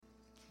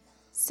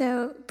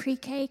So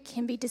pre-K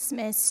can be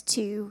dismissed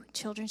to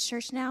children's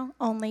church now,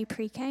 only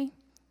pre-K.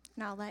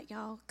 And I'll let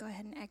y'all go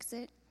ahead and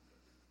exit.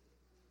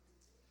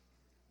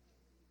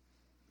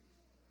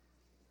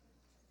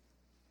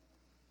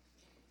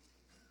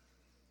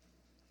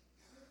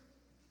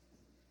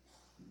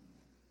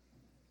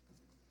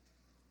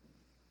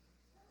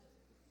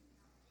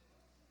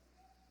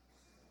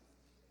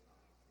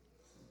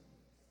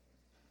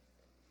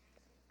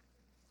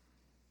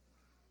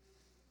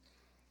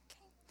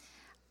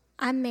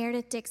 I'm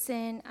Meredith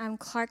Dixon. I'm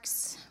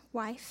Clark's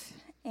wife,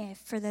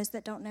 for those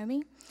that don't know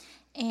me.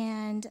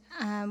 And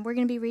we're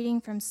going to be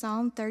reading from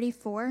Psalm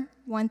 34,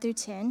 1 through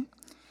 10.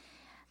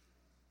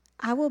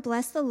 I will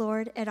bless the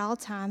Lord at all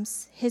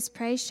times. His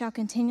praise shall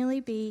continually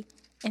be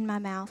in my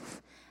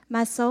mouth.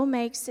 My soul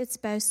makes its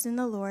boast in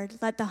the Lord.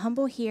 Let the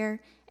humble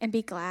hear and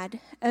be glad.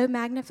 Oh,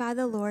 magnify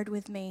the Lord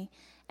with me,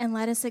 and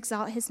let us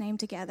exalt his name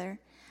together.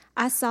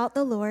 I sought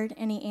the Lord,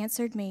 and he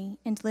answered me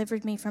and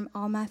delivered me from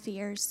all my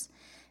fears.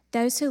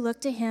 Those who look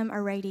to him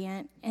are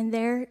radiant, and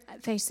their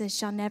faces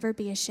shall never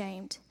be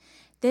ashamed.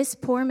 This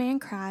poor man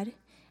cried,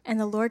 and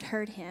the Lord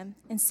heard him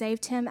and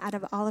saved him out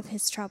of all of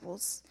his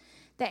troubles.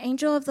 The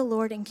angel of the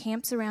Lord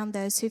encamps around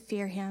those who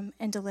fear him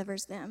and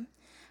delivers them.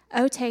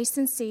 O taste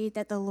and see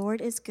that the Lord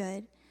is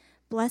good.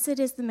 Blessed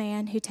is the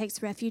man who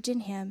takes refuge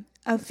in him.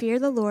 O fear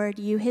the Lord,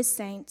 you his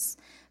saints,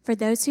 for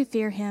those who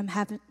fear him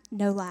have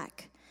no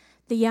lack.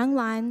 The young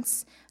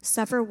lions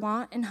suffer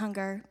want and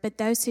hunger, but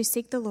those who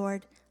seek the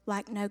Lord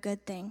lack no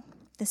good thing.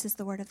 This is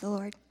the word of the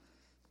Lord.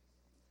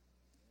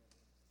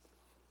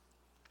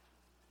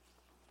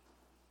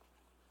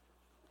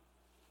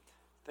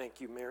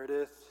 Thank you,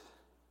 Meredith.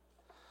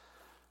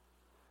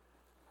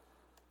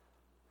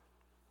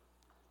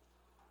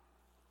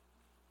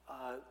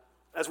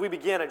 As we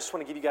begin, I just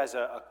want to give you guys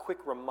a quick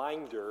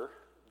reminder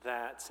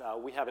that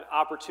we have an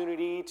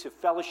opportunity to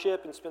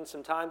fellowship and spend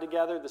some time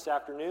together this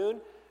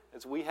afternoon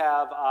as we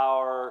have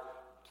our,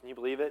 can you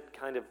believe it,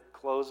 kind of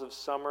close of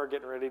summer,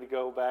 getting ready to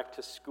go back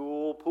to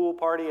school pool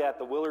party at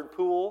the Willard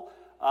Pool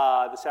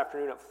this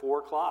afternoon at 4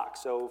 o'clock.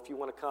 So if you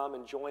want to come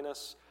and join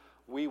us,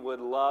 we would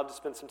love to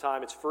spend some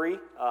time. It's free,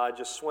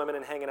 just swimming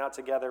and hanging out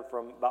together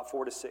from about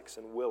 4 to 6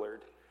 in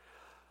Willard.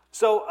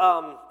 So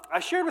I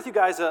shared with you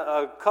guys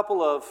a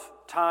couple of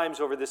times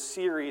over this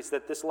series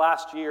that this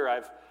last year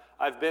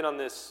I've been on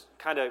this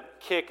kind of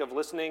kick of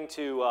listening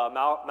to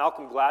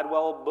Malcolm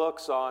Gladwell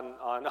books on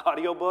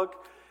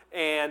audiobook.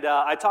 And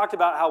I talked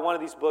about how one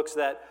of these books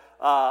that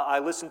I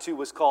listened to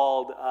was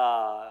called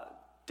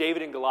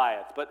David and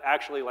Goliath, but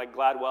actually, like,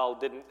 Gladwell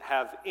didn't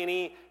have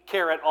any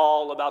care at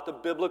all about the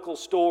biblical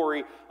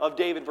story of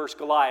David versus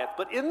Goliath.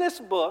 But in this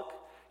book,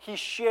 he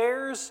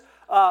shares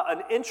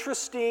an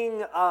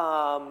interesting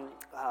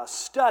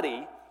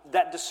study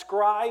that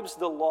describes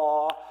the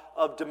law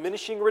of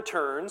diminishing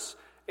returns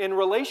in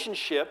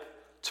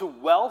relationship to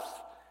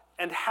wealth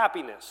and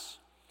happiness.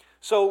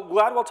 So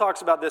Gladwell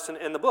talks about this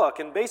in the book,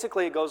 and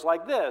basically it goes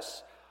like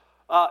this.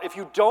 If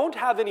you don't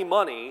have any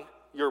money,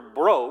 you're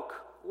broke,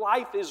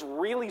 life is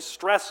really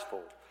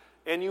stressful,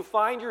 and you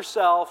find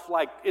yourself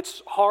like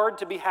it's hard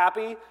to be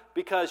happy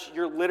because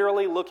you're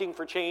literally looking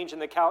for change in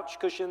the couch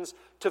cushions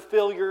to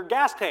fill your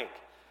gas tank.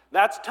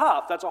 That's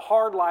tough. That's a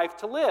hard life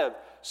to live.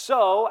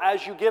 So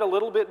as you get a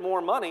little bit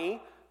more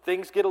money,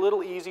 things get a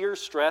little easier,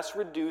 stress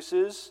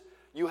reduces,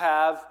 you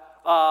have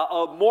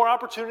more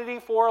opportunity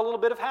for a little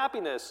bit of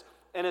happiness.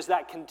 And as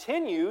that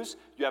continues,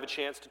 you have a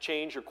chance to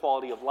change your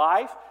quality of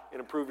life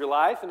and improve your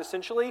life. And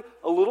essentially,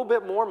 a little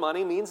bit more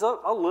money means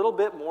a little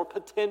bit more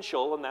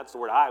potential, and that's the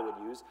word I would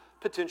use,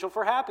 potential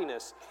for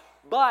happiness.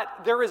 But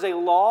there is a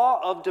law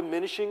of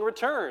diminishing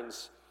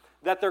returns,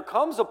 that there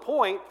comes a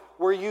point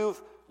where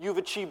you've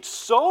achieved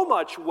so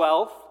much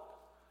wealth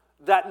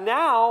that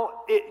now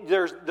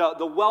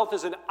the wealth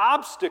is an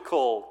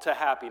obstacle to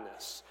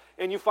happiness.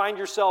 And you find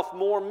yourself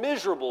more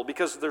miserable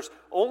because there's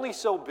only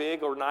so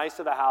big or nice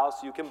of a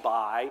house you can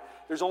buy.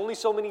 There's only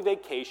so many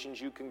vacations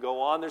you can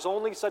go on. There's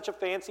only such a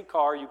fancy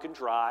car you can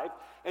drive.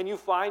 And you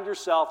find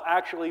yourself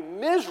actually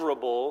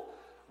miserable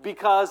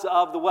because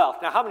of the wealth.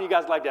 Now, how many of you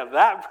guys like to have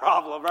that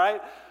problem,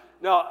 right?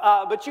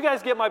 No, but you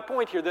guys get my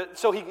point here.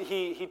 So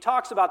he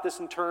talks about this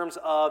in terms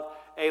of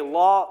a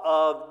law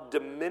of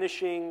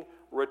diminishing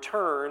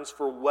returns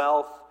for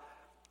wealth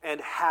and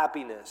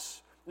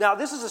happiness. Now,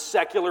 this is a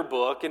secular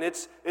book, and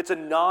it's a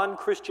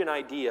non-Christian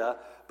idea,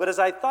 but as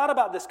I thought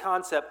about this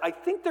concept, I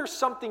think there's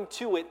something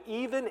to it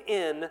even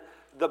in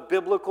the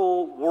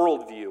biblical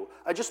worldview.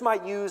 I just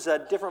might use a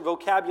different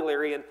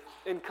vocabulary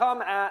and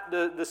come at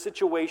the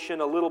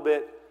situation a little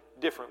bit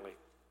differently.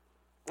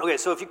 Okay,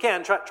 so if you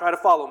can, try to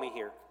follow me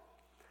here.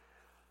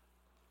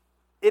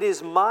 It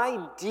is my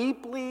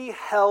deeply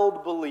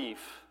held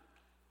belief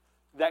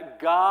that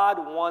God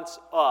wants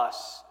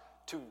us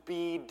to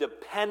be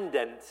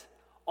dependent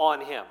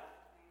on Him.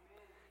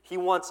 He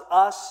wants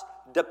us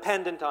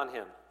dependent on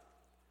Him.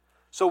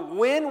 So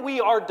when we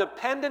are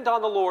dependent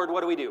on the Lord,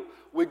 what do?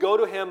 We go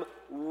to Him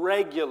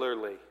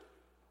regularly.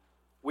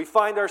 We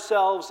find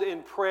ourselves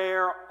in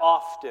prayer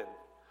often.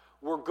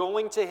 We're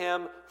going to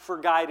him for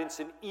guidance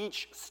in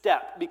each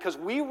step because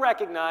we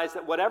recognize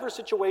that whatever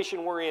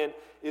situation we're in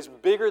is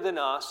bigger than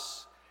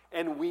us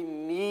and we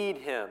need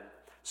him.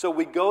 So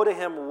we go to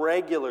him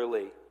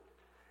regularly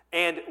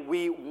and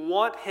we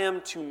want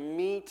him to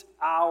meet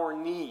our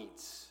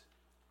needs.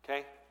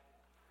 Okay?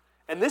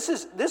 And this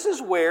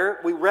is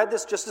where, we read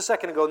this just a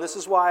second ago, and this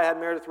is why I had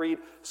Meredith read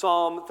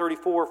Psalm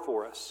 34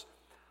 for us.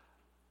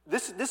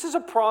 This is a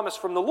promise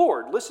from the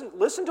Lord.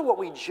 Listen to what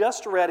we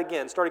just read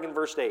again, starting in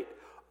verse 8.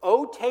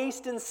 "O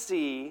taste and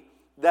see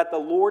that the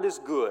Lord is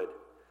good.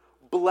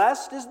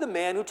 Blessed is the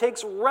man who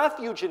takes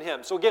refuge in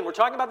him." So again, we're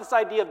talking about this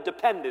idea of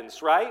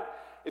dependence, right?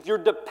 If you're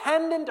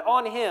dependent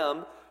on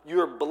him,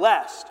 you're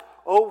blessed.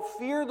 "Oh,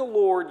 fear the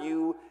Lord,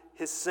 you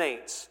his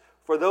saints.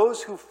 For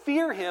those who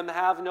fear him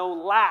have no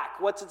lack."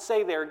 What's it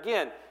say there?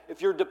 Again,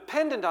 if you're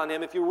dependent on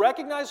him, if you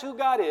recognize who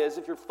God is,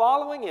 if you're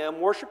following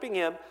him, worshiping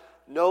him,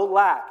 no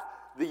lack.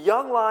 "The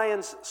young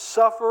lions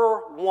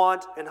suffer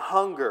want and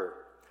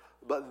hunger,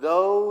 but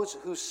those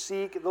who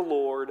seek the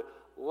Lord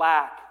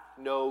lack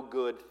no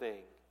good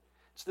thing."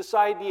 It's this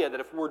idea that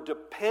if we're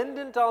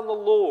dependent on the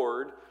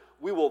Lord,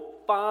 we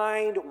will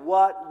find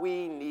what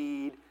we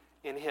need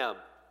in him.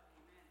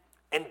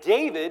 And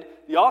David,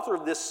 the author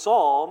of this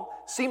psalm,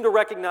 seemed to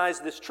recognize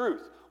this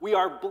truth. We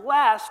are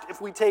blessed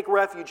if we take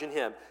refuge in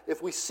him.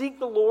 If we seek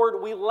the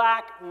Lord, we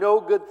lack no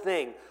good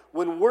thing.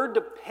 When we're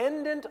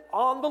dependent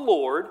on the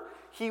Lord,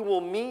 he will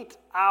meet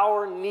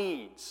our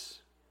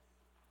needs.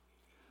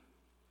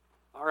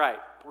 All right,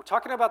 we're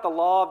talking about the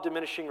law of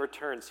diminishing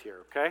returns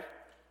here, okay?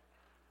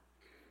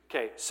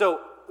 Okay,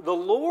 so the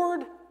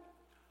Lord,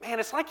 man,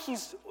 it's like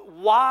he's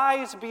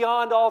wise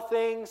beyond all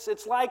things.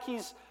 It's like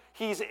he's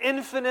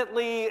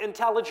infinitely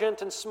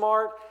intelligent and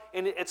smart,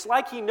 and it's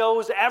like he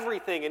knows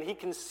everything and he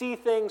can see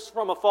things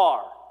from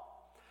afar.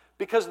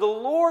 Because the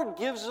Lord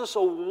gives us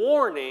a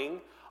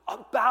warning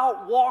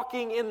about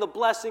walking in the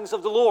blessings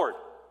of the Lord.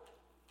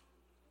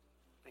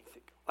 And you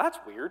think, that's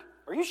weird.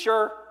 Are you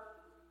sure?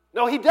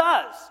 No, he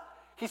does.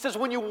 He says,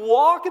 when you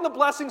walk in the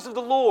blessings of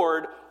the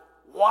Lord,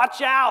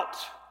 watch out.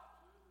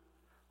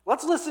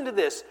 Let's listen to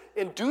this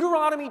in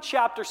Deuteronomy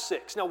chapter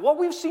 6. Now, what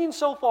we've seen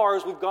so far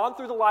as we've gone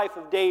through the life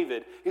of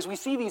David is we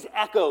see these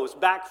echoes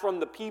back from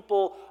the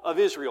people of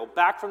Israel,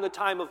 back from the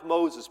time of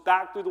Moses,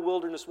 back through the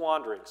wilderness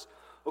wanderings.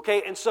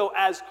 Okay, and so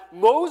as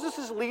Moses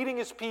is leading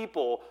his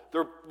people,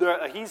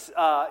 he's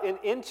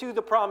into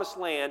the promised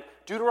land.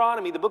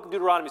 Deuteronomy, the book of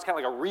Deuteronomy is kind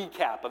of like a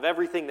recap of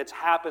everything that's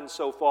happened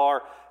so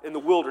far in the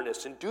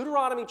wilderness. In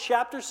Deuteronomy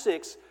chapter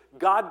 6,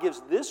 God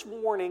gives this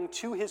warning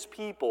to his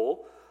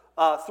people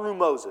through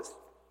Moses.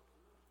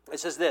 It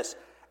says this,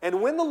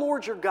 "And when the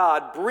Lord your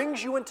God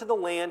brings you into the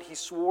land he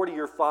swore to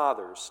your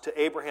fathers,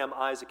 to Abraham,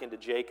 Isaac, and to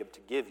Jacob to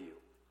give you,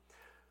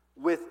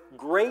 with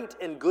great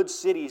and good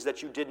cities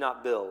that you did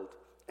not build,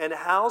 and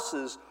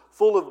houses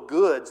full of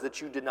goods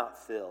that you did not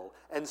fill,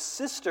 and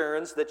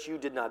cisterns that you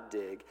did not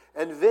dig,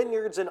 and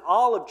vineyards and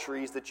olive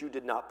trees that you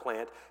did not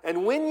plant,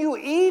 and when you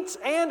eat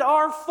and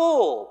are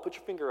full," put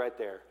your finger right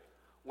there,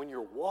 "when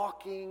you're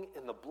walking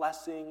in the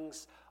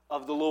blessings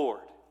of the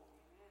Lord."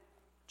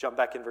 Jump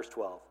back in verse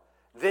 12.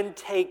 "Then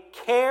take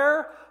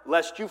care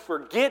lest you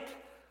forget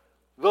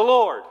the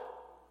Lord."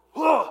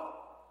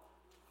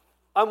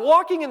 I'm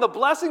walking in the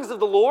blessings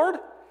of the Lord,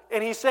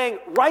 and he's saying,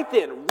 right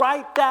then,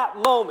 right that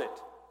moment,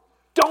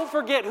 don't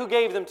forget who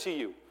gave them to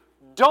you.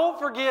 Don't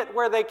forget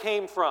where they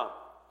came from.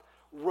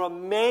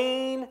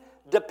 Remain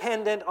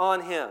dependent on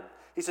him.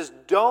 He says,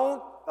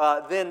 don't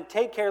then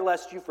take care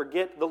lest you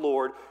forget the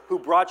Lord who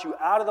brought you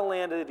out of the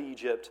land of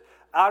Egypt,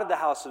 out of the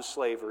house of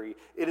slavery.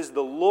 It is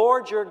the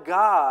Lord your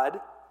God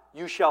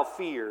you shall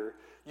fear,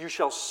 you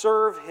shall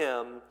serve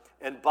him,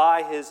 and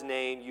by his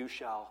name you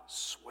shall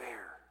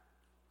swear.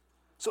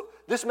 So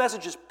this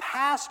message is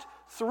passed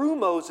through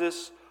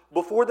Moses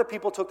before the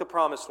people took the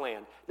promised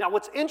land. Now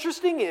what's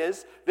interesting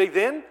is they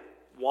then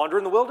wander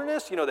in the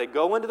wilderness, they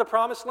go into the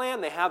promised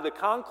land, they have the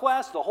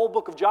conquest, the whole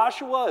book of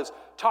Joshua is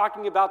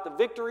talking about the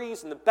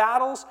victories and the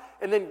battles,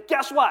 and then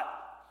guess what?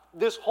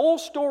 This whole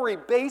story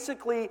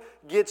basically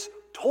gets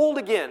told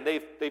again.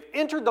 They've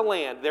entered the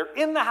land, they're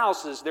in the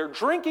houses, they're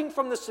drinking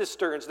from the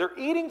cisterns, they're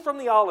eating from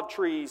the olive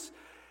trees,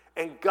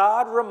 and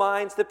God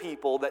reminds the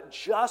people that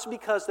just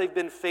because they've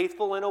been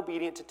faithful and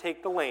obedient to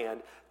take the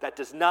land, that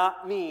does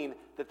not mean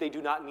that they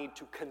do not need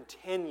to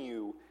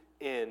continue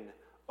in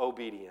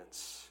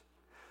obedience.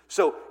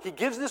 So he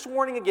gives this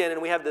warning again,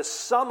 and we have this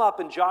sum up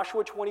in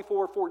Joshua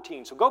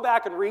 24:14. So go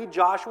back and read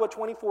Joshua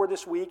 24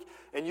 this week,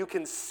 and you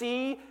can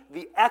see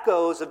the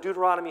echoes of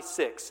Deuteronomy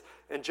 6.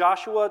 And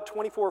Joshua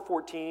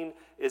 24:14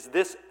 is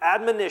this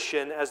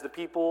admonition as the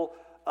people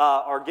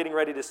are getting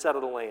ready to settle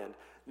the land.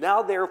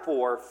 "Now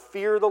therefore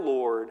fear the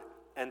Lord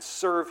and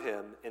serve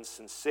him in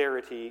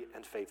sincerity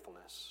and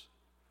faithfulness."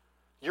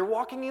 You're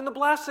walking in the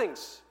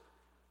blessings.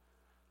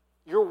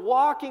 You're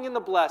walking in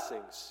the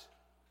blessings.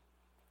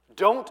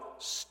 Don't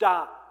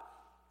stop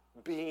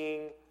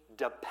being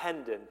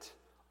dependent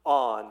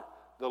on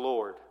the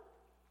Lord.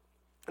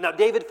 Now,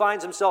 David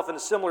finds himself in a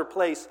similar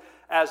place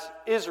as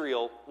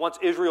Israel, once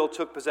Israel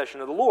took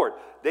possession of the Lord.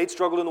 They'd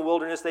struggled in the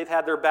wilderness, they've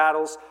had their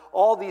battles,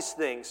 all these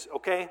things,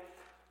 okay?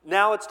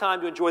 Now it's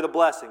time to enjoy the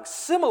blessings.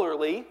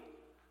 Similarly,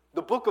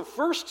 the book of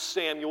 1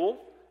 Samuel,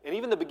 and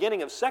even the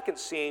beginning of 2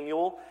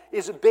 Samuel,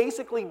 is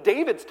basically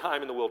David's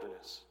time in the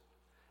wilderness.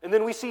 And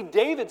then we see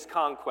David's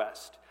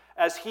conquest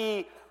as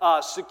he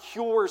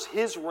secures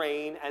his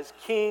reign as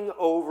king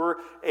over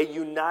a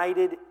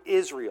united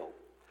Israel.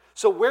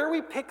 So where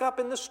we pick up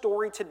in the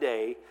story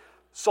today,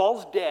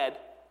 Saul's dead,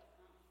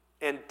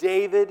 and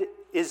David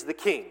is the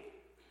king.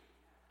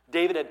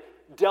 David had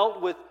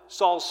dealt with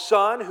Saul's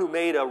son, who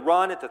made a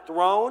run at the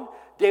throne.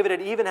 David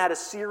had even had a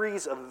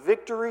series of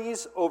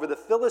victories over the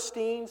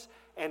Philistines,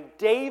 and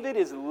David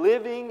is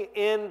living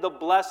in the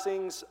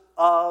blessings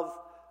of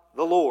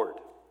the Lord.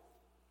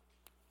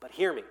 But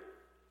hear me.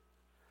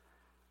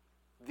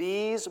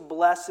 These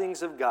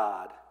blessings of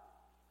God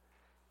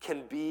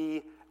can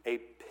be a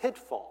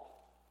pitfall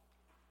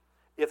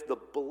if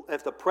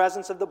the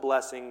presence of the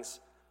blessings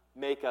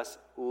make us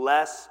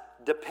less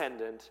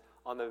dependent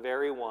on the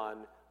very one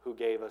who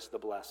gave us the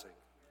blessing.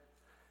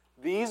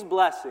 These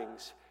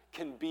blessings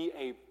can be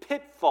a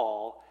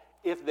pitfall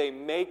if they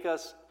make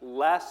us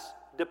less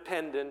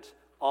dependent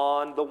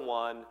on the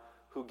one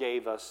who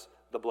gave us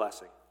the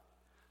blessing.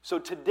 So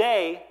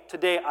today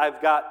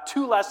I've got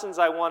 2 lessons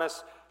I want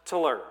us to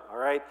learn, all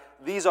right?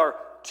 These are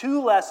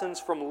 2 lessons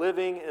from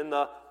living in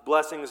the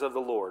blessings of the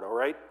Lord, all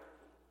right?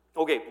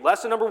 Okay,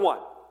 lesson number 1.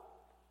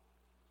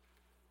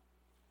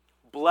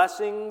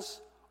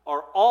 Blessings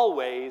are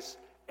always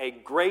a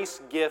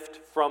grace gift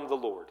from the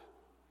Lord.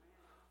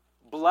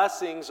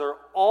 Blessings are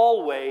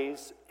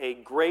always a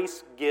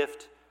grace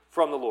gift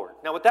from the Lord.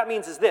 Now, what that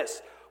means is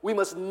this. We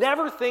must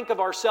never think of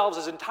ourselves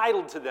as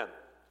entitled to them.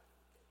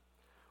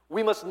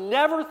 We must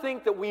never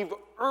think that we've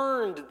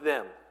earned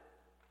them,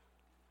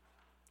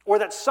 or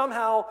that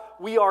somehow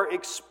we are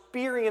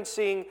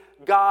experiencing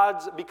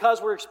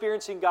because we're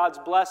experiencing God's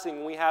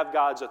blessing, we have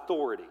God's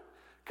authority.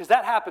 Because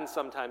that happens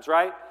sometimes,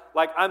 right?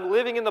 Like, I'm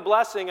living in the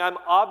blessing, I'm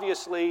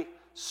obviously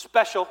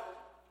special.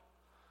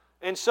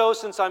 And so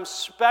since I'm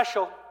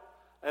special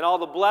and all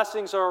the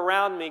blessings are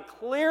around me,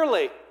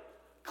 clearly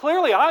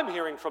I'm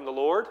hearing from the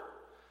Lord.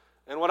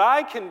 And what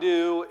I can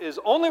do is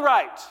only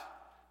right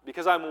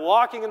because I'm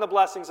walking in the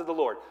blessings of the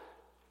Lord.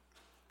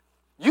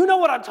 You know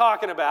what I'm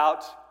talking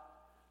about.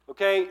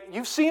 Okay,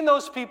 you've seen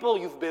those people,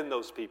 you've been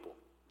those people.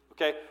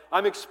 Okay,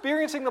 I'm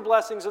experiencing the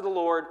blessings of the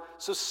Lord,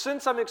 so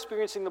since I'm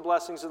experiencing the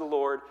blessings of the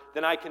Lord,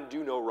 then I can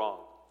do no wrong.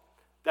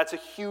 That's a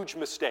huge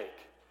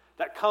mistake.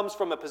 That comes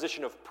from a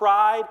position of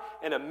pride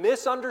and a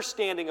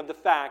misunderstanding of the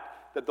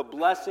fact that the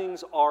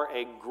blessings are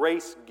a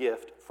grace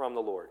gift from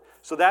the Lord.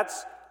 So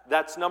that's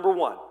number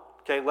 1.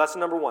 Okay, lesson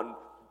number 1.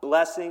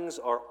 Blessings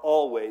are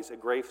always a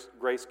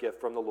grace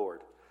gift from the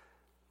Lord.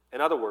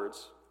 In other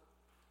words,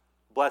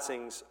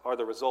 blessings are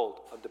the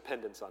result of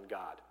dependence on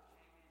God.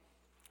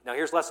 Now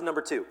here's lesson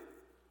number 2.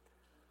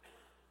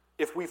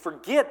 If we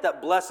forget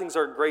that blessings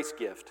are a grace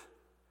gift,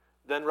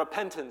 then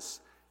repentance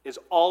is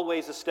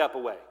always a step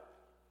away.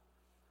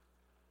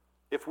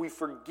 If we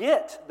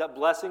forget that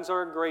blessings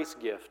are a grace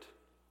gift,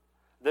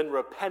 then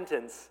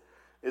repentance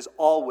is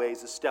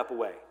always a step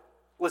away.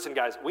 Listen,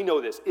 guys, we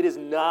know this. It is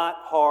not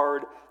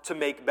hard to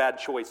make bad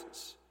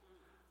choices.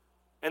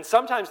 And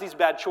sometimes these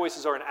bad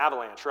choices are an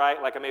avalanche,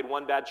 right? Like I made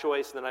one bad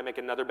choice, and then I make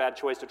another bad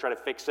choice to try to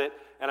fix it,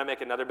 and I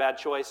make another bad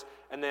choice,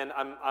 and then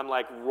I'm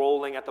like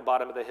rolling at the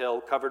bottom of the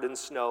hill, covered in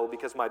snow,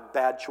 because my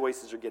bad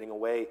choices are getting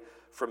away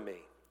from me.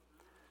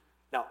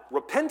 Now,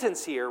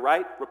 repentance here,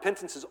 right?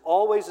 Repentance is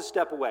always a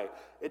step away.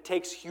 It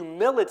takes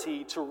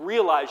humility to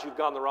realize you've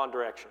gone the wrong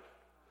direction,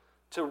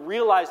 to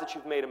realize that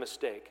you've made a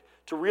mistake,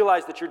 to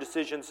realize that your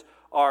decisions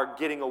are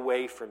getting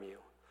away from you.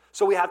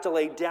 So we have to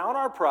lay down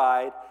our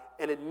pride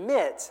and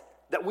admit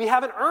that we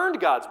haven't earned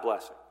God's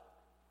blessing,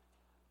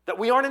 that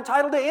we aren't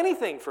entitled to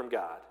anything from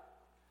God.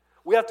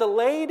 We have to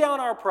lay down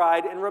our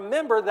pride and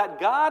remember that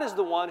God is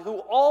the one who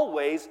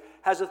always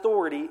has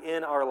authority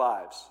in our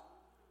lives.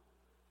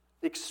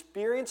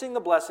 Experiencing the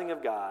blessing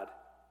of God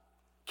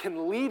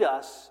can lead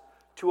us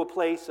to a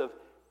place of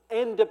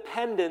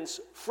independence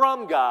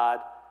from God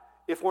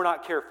if we're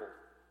not careful.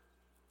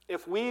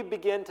 If we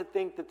begin to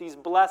think that these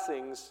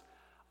blessings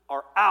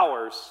are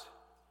ours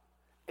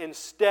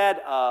instead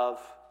of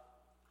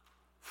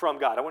from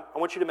God. I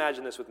want you to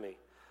imagine this with me.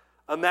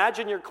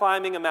 Imagine you're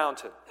climbing a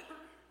mountain,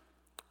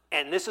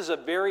 and this is a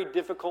very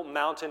difficult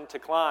mountain to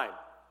climb.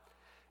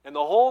 And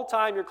the whole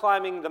time you're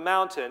climbing the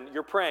mountain,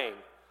 you're praying,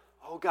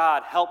 "Oh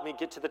God, help me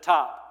get to the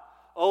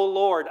top. Oh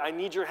Lord, I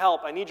need your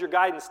help. I need your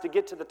guidance to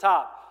get to the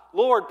top.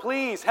 Lord,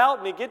 please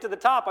help me get to the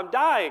top. I'm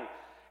dying."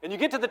 And you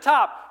get to the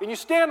top, and you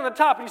stand on the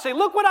top, and you say,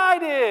 "Look what I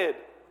did."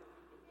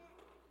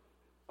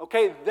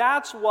 Okay,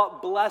 that's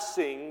what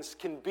blessings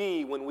can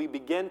be when we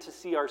begin to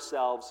see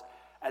ourselves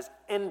as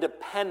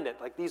independent,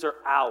 like these are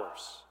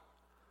ours.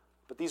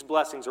 But these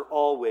blessings are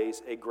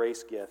always a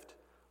grace gift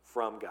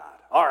from God.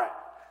 All right,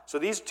 so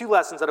these 2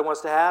 lessons that I want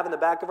us to have in the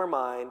back of our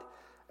mind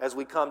as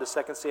we come to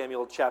 2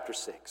 Samuel chapter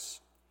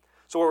 6.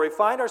 So where we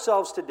find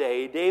ourselves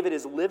today, David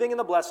is living in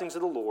the blessings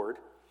of the Lord,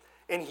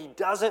 and he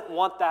doesn't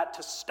want that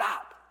to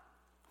stop.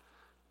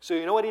 So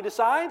you know what he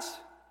decides?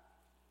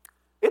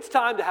 It's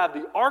time to have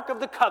the Ark of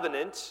the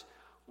Covenant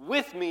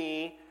with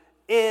me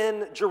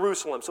in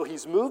Jerusalem. So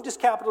he's moved his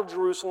capital to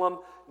Jerusalem.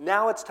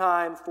 Now it's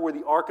time for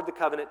the Ark of the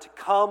Covenant to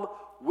come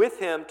with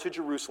him to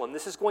Jerusalem.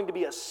 This is going to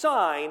be a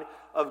sign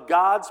of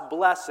God's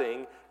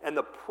blessing and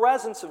the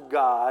presence of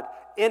God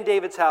in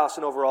David's house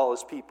and over all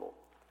his people.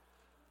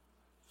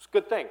 It's a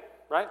good thing,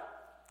 right?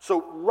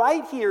 So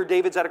right here,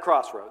 David's at a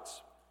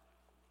crossroads.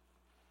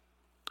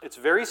 It's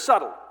very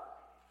subtle,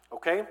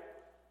 okay?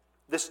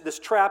 This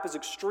trap is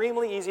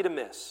extremely easy to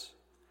miss.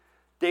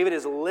 David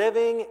is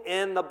living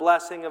in the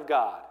blessing of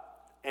God,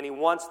 and he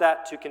wants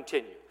that to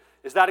continue.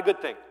 Is that a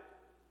good thing?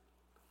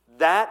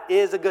 That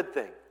is a good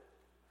thing.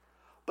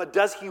 But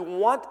does he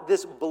want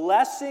this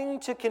blessing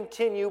to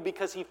continue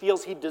because he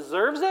feels he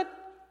deserves it?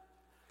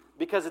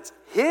 Because it's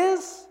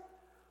his?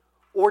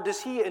 Or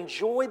does he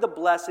enjoy the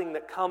blessing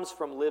that comes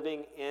from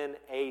living in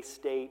a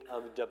state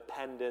of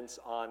dependence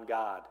on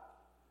God?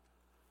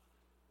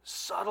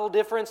 Subtle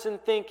difference in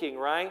thinking,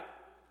 right?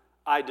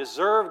 I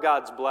deserve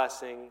God's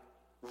blessing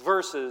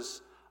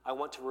versus I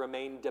want to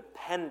remain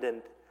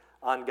dependent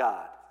on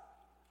God.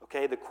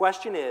 Okay, the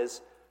question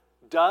is,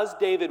 does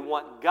David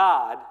want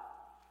God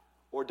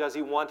or does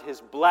he want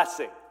his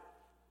blessing?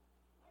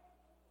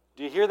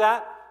 Do you hear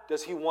that?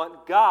 Does he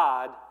want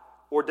God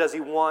or does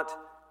he want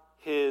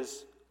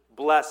his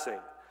blessing?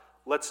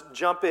 Let's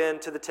jump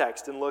into the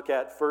text and look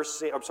at 2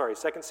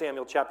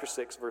 Samuel chapter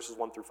 6, verses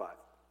 1 through 5.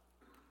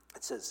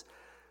 It says,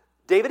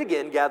 David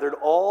again gathered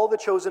all the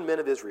chosen men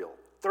of Israel,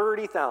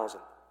 30,000.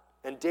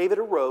 And David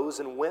arose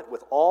and went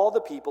with all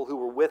the people who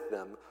were with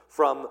them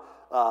from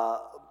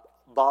Baal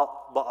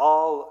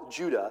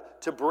Judah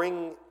to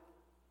bring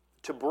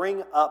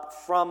up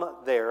from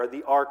there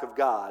the ark of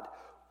God,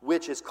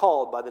 which is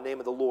called by the name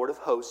of the Lord of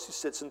hosts, who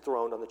sits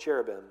enthroned on the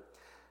cherubim.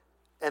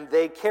 And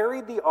they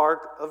carried the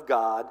ark of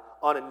God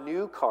on a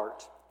new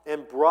cart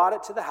and brought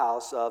it to the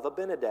house of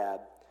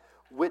Abinadab,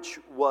 which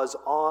was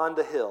on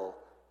the hill.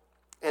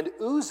 And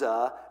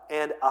Uzzah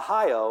and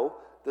Ahio,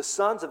 the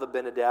sons of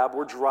Abinadab,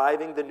 were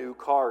driving the new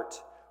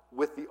cart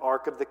with the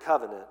ark of the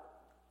covenant,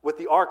 with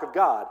the ark of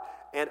God.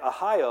 And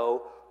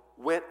Ahio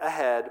went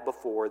ahead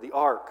before the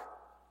ark.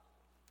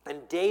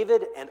 And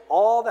David and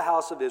all the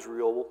house of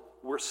Israel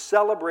were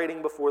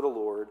celebrating before the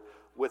Lord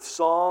with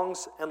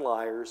songs and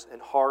lyres and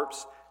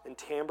harps and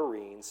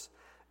tambourines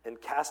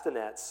and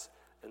castanets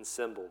and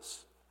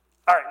cymbals.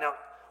 All right, now,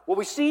 what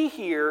we see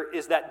here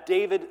is that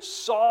David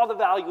saw the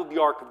value of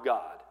the ark of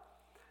God.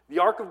 The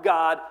ark of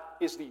God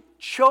is the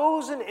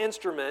chosen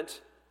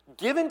instrument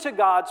given to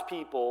God's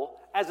people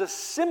as a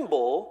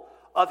symbol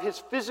of his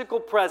physical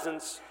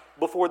presence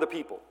before the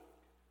people.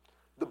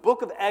 The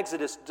book of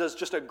Exodus does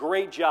just a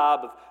great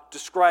job of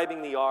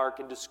describing the ark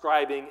and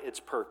describing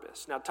its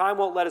purpose. Now, time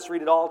won't let us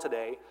read it all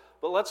today,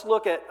 but let's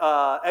look at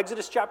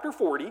Exodus chapter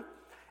 40,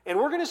 and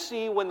we're going to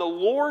see when the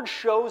Lord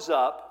shows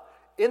up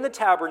in the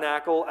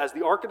tabernacle as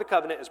the Ark of the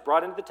Covenant is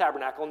brought into the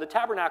tabernacle. And the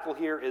tabernacle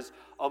here is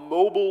a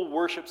mobile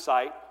worship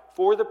site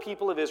for the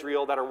people of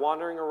Israel that are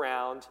wandering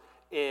around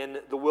in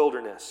the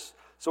wilderness.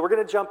 So we're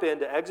going to jump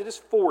into Exodus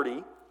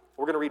 40.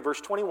 We're going to read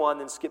verse 21,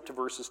 then skip to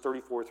verses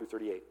 34 through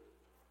 38.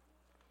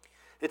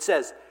 It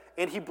says,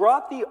 And he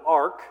brought the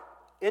ark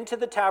into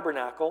the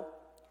tabernacle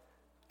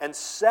and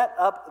set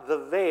up the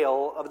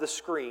veil of the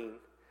screen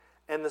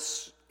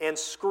and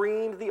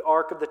screened the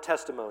ark of the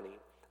testimony,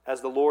 as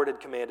the Lord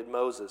had commanded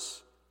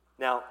Moses.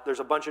 Now,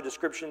 there's a bunch of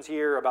descriptions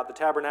here about the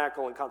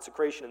tabernacle and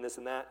consecration and this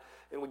and that,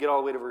 and we get all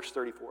the way to verse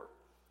 34.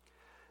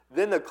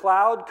 Then the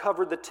cloud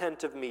covered the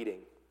tent of meeting,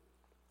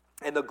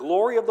 and the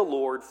glory of the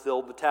Lord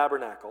filled the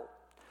tabernacle.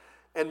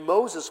 And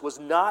Moses was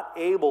not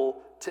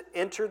able to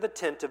enter the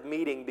tent of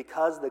meeting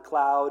because the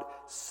cloud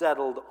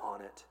settled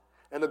on it,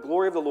 and the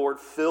glory of the Lord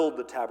filled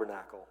the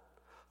tabernacle.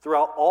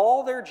 Throughout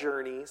all their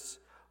journeys,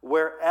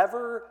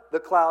 wherever the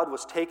cloud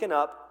was taken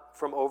up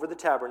from over the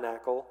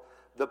tabernacle,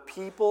 the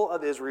people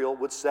of Israel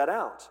would set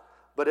out.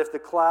 But if the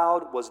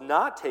cloud was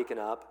not taken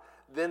up,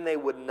 then they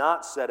would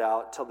not set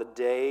out till the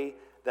day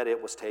that it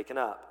was taken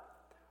up.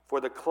 For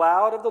the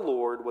cloud of the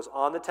Lord was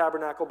on the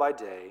tabernacle by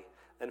day,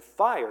 and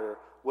fire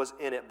was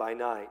in it by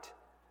night,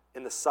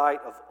 in the sight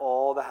of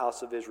all the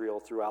house of Israel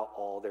throughout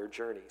all their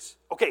journeys.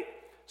 Okay,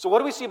 so what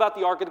do we see about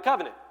the Ark of the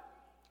Covenant?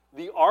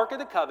 The Ark of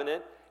the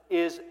Covenant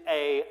is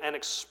an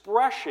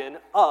expression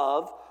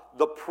of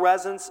the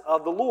presence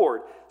of the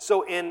Lord.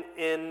 So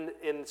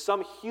in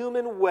some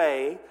human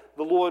way,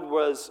 the Lord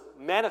was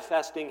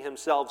manifesting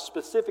himself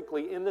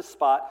specifically in this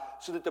spot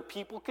so that the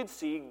people could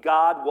see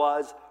God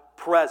was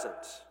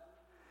present.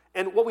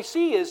 And what we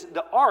see is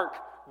the ark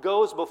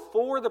goes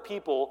before the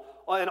people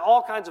in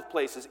all kinds of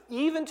places,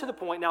 even to the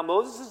point, now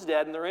Moses is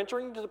dead and they're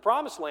entering into the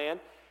promised land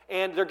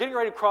and they're getting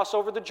ready to cross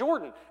over the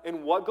Jordan.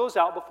 And what goes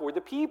out before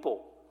the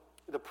people?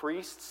 The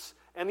priests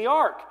and the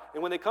ark.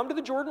 And when they come to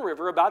the Jordan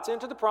River, about to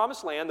enter the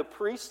promised land, the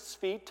priest's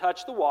feet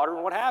touch the water,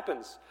 and what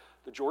happens?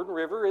 The Jordan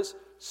River is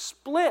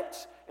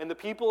split, and the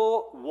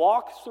people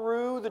walk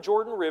through the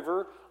Jordan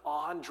River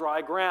on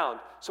dry ground.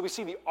 So we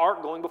see the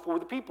ark going before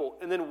the people.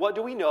 And then what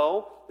do we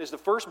know is the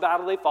first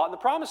battle they fought in the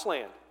Promised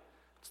Land?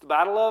 It's the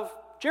Battle of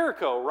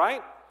Jericho,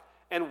 right?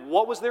 And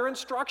what was their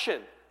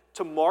instruction?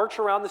 To march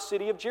around the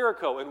city of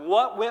Jericho. And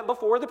what went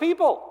before the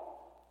people?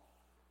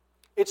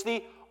 It's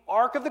the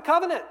Ark of the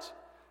Covenant.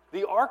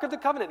 The Ark of the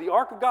Covenant, the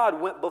Ark of God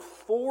went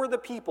before the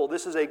people.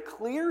 This is a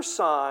clear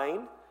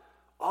sign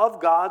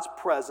of God's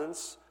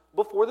presence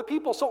before the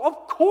people. So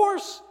of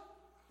course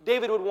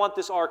David would want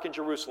this ark in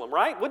Jerusalem,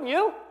 right? Wouldn't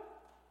you?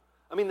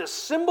 I mean, the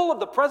symbol of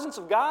the presence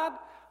of God,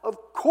 of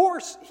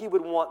course he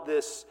would want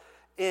this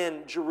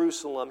in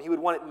Jerusalem. He would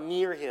want it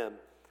near him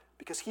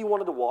because he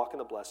wanted to walk in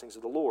the blessings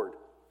of the Lord.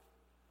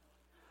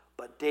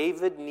 But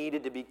David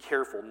needed to be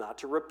careful not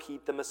to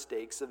repeat the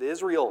mistakes of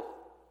Israel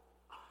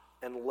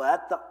and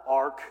let the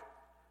ark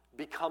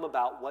become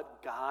about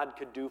what God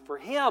could do for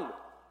him,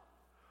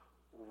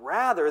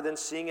 rather than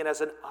seeing it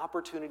as an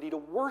opportunity to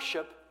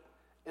worship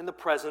in the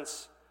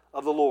presence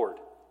of the Lord.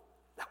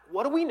 Now,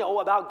 what do we know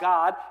about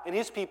God and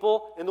his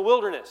people in the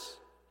wilderness?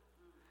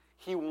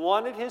 He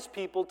wanted his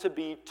people to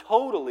be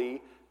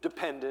totally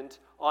dependent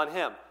on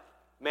him.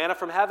 Manna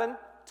from heaven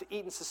to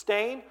eat and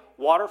sustain,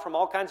 water from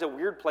all kinds of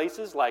weird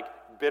places like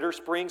bitter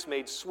springs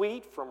made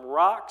sweet, from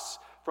rocks,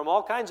 from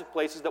all kinds of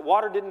places that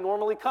water didn't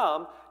normally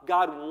come.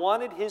 God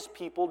wanted his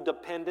people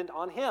dependent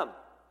on him.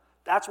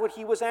 That's what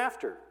he was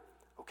after,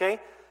 okay?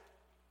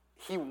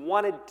 He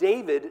wanted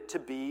David to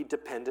be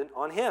dependent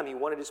on him. He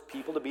wanted his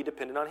people to be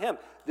dependent on him.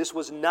 This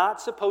was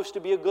not supposed to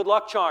be a good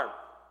luck charm.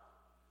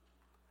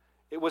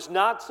 It was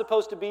not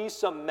supposed to be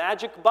some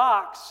magic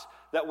box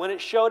that when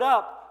it showed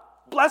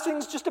up,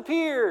 blessings just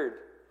appeared.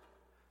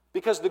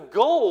 Because the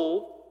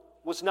goal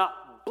was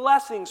not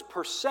blessings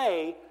per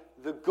se.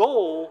 The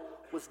goal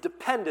was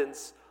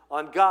dependence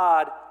on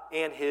God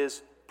and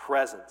his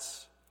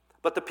presence.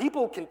 But the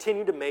people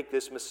continued to make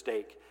this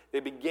mistake. They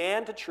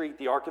began to treat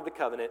the Ark of the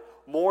Covenant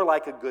more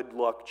like a good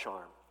luck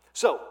charm.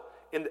 So,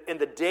 in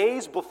the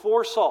days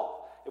before Saul,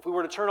 if we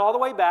were to turn all the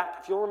way back,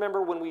 if you'll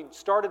remember when we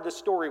started this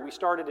story, we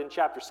started in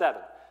chapter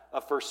 7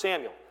 of 1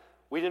 Samuel.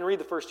 We didn't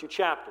read the first 2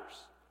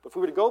 chapters. But if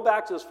we were to go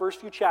back to those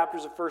first few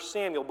chapters of 1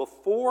 Samuel,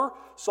 before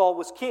Saul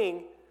was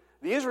king,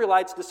 the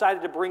Israelites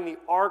decided to bring the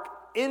ark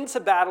into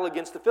battle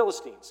against the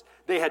Philistines.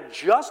 They had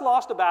just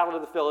lost a battle to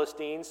the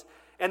Philistines,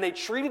 and they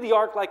treated the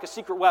ark like a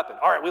secret weapon.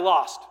 All right, we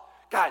lost.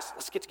 Guys,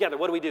 let's get together.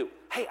 What do we do?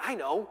 Hey, I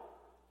know.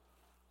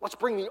 Let's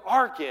bring the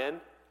ark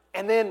in,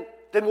 and then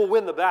we'll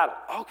win the battle.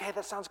 Okay,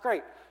 that sounds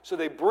great. So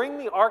they bring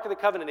the Ark of the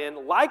Covenant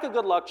in like a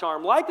good luck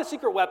charm, like a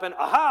secret weapon.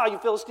 Aha, you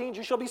Philistines,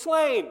 you shall be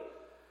slain.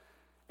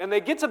 And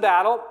they get to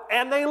battle,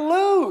 and they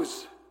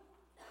lose.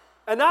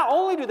 And not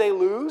only do they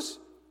lose,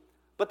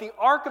 but the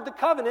Ark of the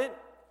Covenant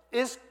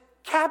is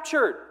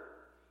captured.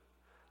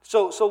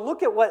 So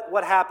look at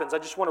what happens. I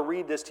just want to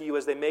read this to you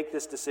as they make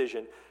this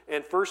decision.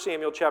 In 1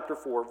 Samuel chapter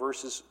 4,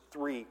 verse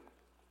 3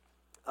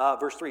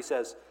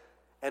 says,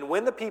 "And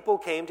when the people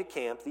came to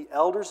camp, the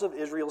elders of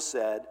Israel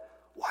said,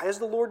 'Why has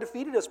the Lord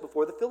defeated us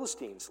before the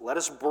Philistines? Let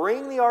us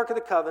bring the Ark of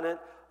the Covenant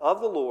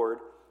of the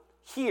Lord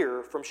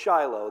here from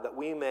Shiloh, that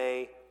we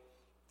may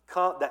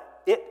come,' do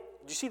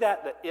you see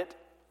that? That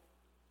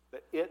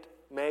it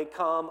may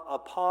come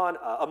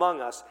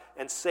among us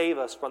and save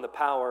us from the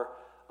power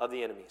of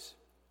the enemies."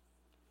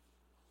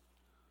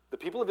 The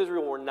people of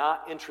Israel were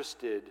not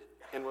interested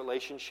in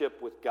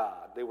relationship with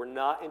God. They were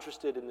not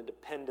interested in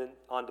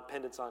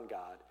dependence on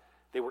God.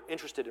 They were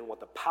interested in what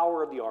the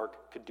power of the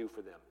ark could do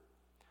for them.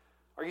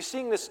 Are you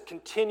seeing this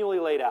continually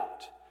laid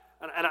out?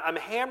 And I'm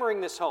hammering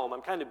this home.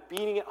 I'm kind of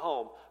beating it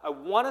home. I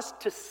want us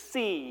to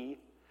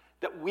see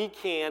that we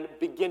can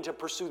begin to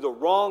pursue the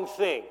wrong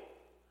thing.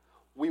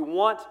 We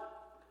want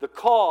the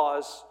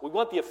cause, we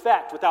want the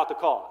effect without the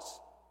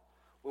cause.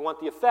 We want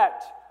the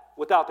effect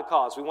without the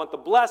cause. We want the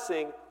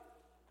blessing.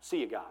 See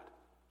you, God.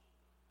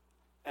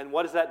 And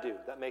what does that do?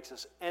 That makes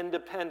us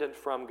independent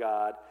from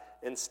God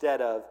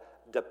instead of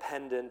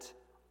dependent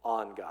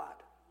on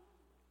God.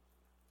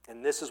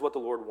 And this is what the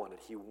Lord wanted.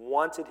 He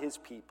wanted his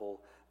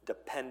people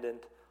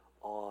dependent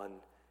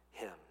on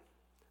him.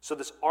 So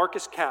this ark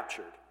is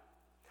captured.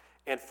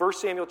 And 1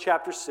 Samuel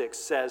chapter 6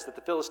 says that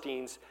the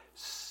Philistines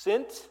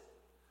sent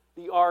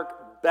the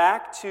ark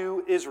back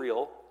to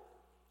Israel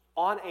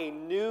on a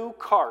new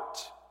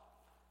cart.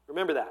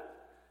 Remember that.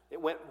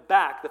 It went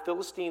back. The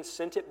Philistines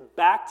sent it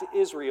back to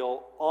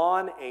Israel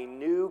on a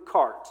new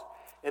cart.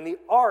 And the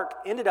ark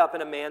ended up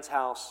in a man's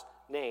house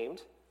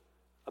named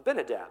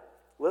Abinadab.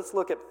 Let's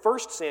look at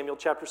 1 Samuel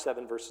chapter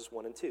 7, verses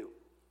 1 and 2.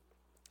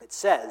 It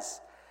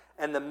says,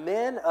 "And the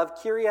men of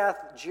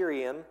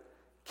Kiriath-Jearim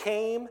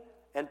came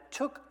and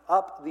took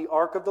up the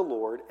ark of the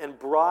Lord and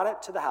brought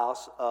it to the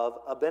house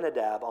of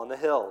Abinadab on the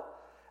hill.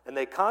 And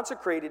they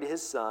consecrated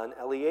his son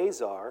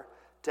Eleazar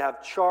to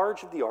have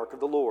charge of the ark of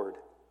the Lord.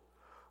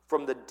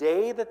 From the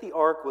day that the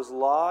ark was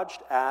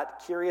lodged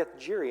at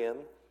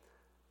Kiriath-Jearim,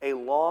 a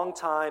long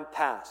time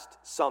passed,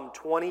 some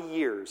 20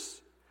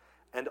 years,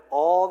 and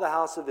all the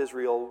house of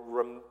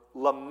Israel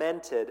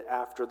lamented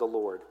after the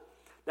Lord."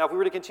 Now, if we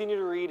were to continue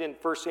to read in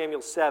 1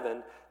 Samuel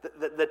 7,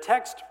 the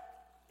text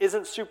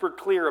isn't super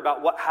clear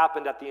about what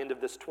happened at the end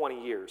of this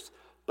 20 years.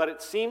 But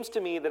it seems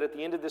to me that at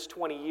the end of this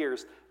 20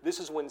 years, this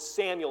is when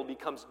Samuel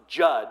becomes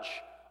judge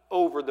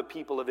over the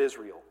people of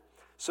Israel.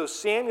 So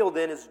Samuel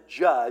then is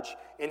judge,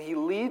 and he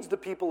leads the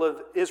people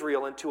of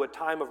Israel into a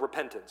time of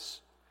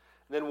repentance.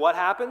 And then what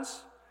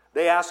happens?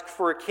 They ask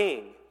for a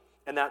king,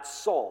 and that's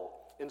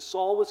Saul. And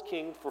Saul was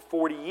king for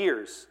 40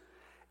 years.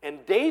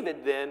 And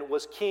David then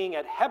was king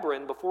at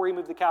Hebron before he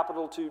moved the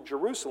capital to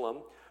Jerusalem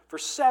for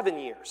 7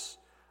 years.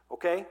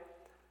 Okay?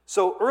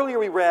 So earlier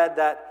we read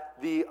that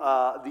the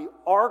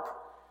ark,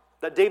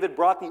 that David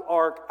brought the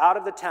ark out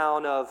of the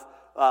town of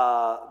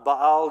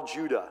Baal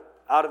Judah,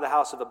 out of the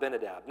house of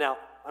Abinadab. Now,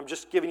 I'm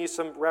just giving you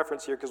some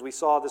reference here because we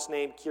saw this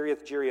name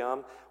Kiriath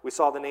Jearim. We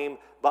saw the name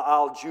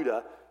Baal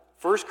Judah.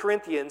 First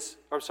Chronicles,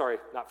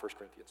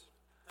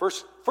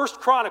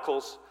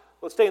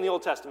 let's stay in the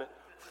Old Testament.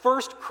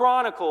 First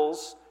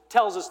Chronicles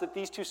tells us that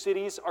these two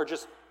cities are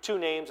just two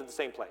names of the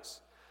same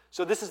place.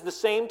 So this is the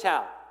same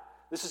town.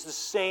 This is the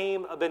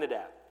same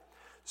Abinadab.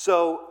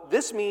 So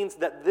this means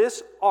that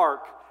this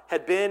ark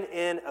had been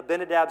in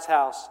Abinadab's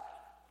house,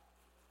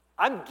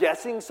 I'm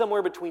guessing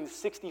somewhere between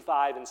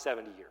 65 and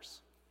 70 years.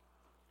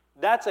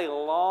 That's a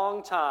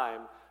long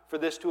time for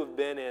this to have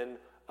been in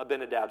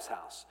Abinadab's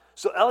house.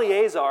 So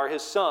Eleazar,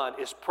 his son,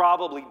 is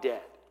probably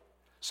dead.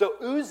 So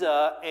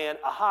Uzzah and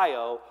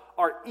Ahio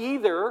are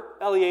either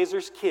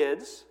Eleazar's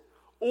kids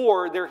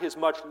or they're his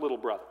much little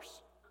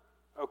brothers.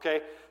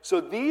 Okay?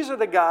 So these are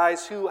the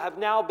guys who have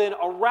now been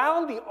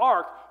around the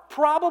ark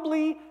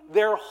probably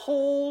their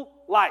whole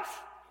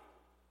life.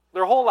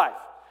 Their whole life.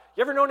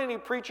 You ever known any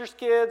preachers'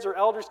 kids or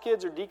elders'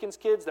 kids or deacons'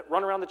 kids that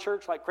run around the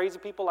church like crazy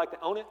people, like they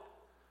own it?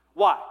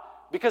 Why?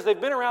 Because they've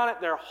been around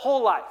it their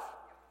whole life.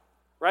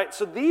 Right?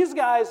 So these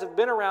guys have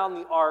been around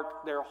the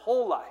ark their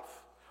whole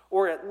life,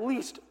 or at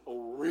least a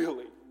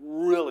really,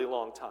 really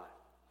long time.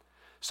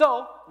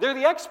 So they're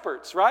the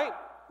experts, right?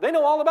 They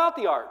know all about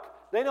the ark.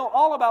 They know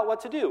all about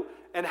what to do.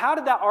 And how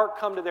did that ark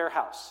come to their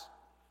house?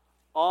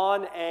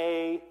 On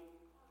a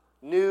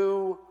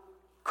new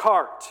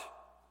cart.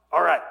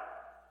 All right.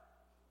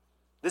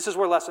 This is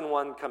where lesson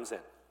 1 comes in.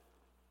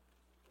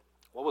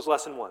 What was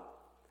lesson 1?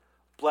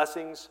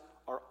 Blessings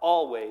are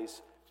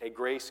always a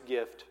grace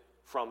gift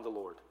from the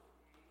Lord.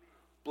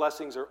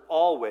 Blessings are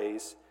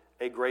always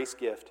a grace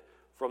gift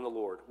from the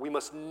Lord. We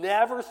must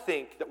never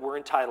think that we're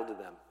entitled to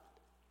them,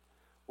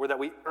 or that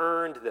we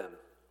earned them,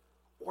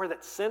 or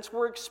that since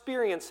we're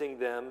experiencing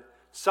them,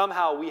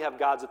 somehow we have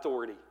God's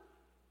authority.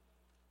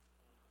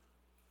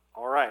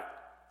 All right.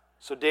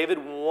 So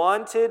David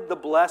wanted the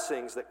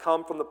blessings that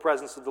come from the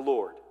presence of the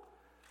Lord.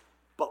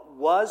 But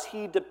was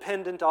he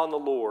dependent on the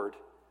Lord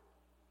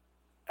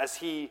as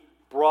he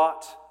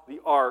brought the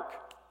ark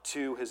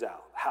to his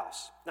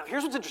house? Now,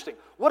 here's what's interesting.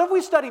 What have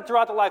we studied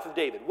throughout the life of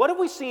David? What have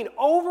we seen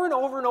over and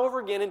over and over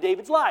again in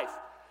David's life?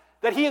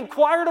 That he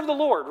inquired of the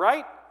Lord,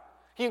 right?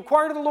 He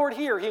inquired of the Lord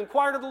here. He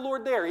inquired of the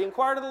Lord there. He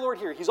inquired of the Lord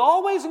here. He's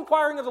always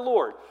inquiring of the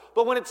Lord.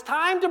 But when it's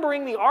time to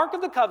bring the Ark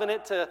of the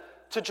Covenant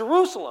to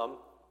Jerusalem,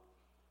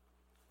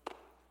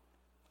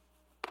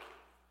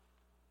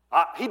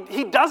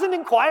 he doesn't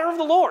inquire of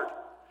the Lord.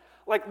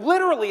 Like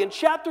literally in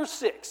chapter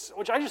 6,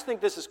 which I just think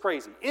this is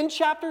crazy. In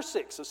chapter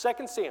 6 of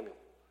 2 Samuel,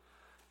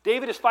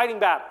 David is fighting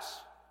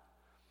battles.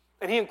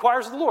 And he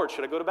inquires of the Lord,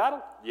 should I go to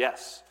battle?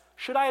 Yes.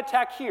 Should I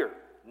attack here?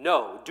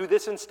 No. Do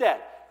this instead.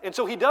 And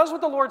so he does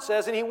what the Lord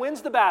says, and he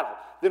wins the battle.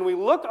 Then we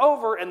look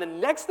over, and the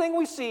next thing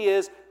we see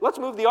is, let's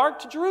move the ark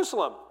to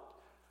Jerusalem.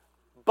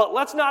 But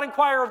let's not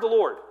inquire of the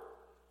Lord.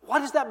 What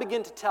does that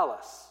begin to tell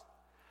us?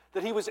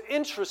 That he was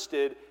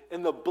interested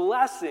in the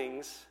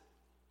blessings,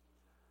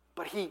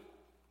 but he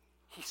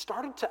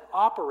started to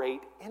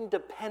operate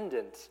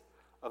independent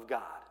of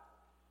God.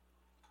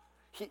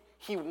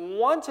 He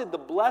wanted the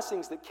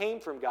blessings that came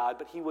from God,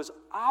 but he was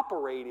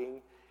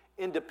operating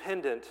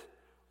independent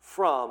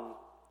from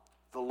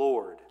the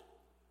Lord.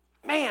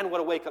 Man, what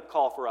a wake-up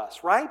call for us,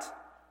 right?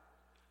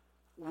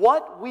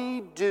 What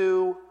we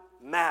do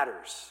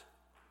matters.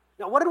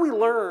 Now, what did we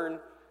learn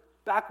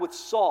back with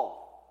Saul?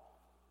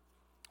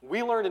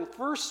 We learned in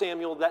 1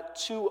 Samuel that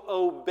to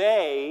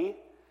obey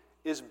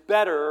is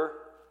better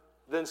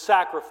than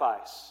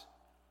sacrifice.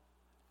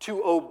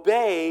 To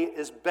obey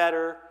is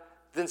better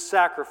than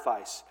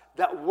sacrifice.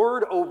 That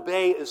word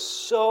obey is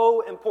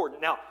so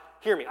important. Now,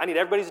 hear me. I need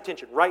everybody's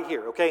attention right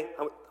here, okay?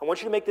 I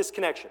want you to make this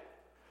connection.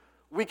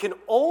 We can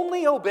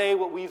only obey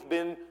what we've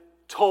been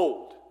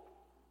told.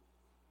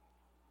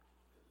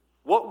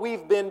 What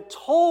we've been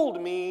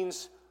told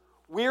means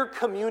we're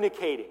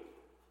communicating.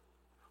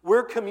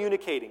 We're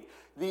communicating.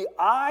 The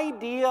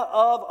idea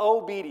of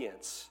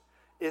obedience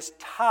is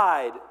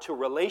tied to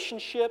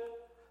relationship,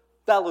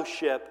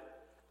 fellowship,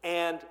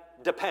 and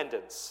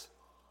dependence.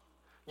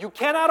 You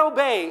cannot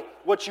obey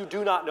what you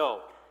do not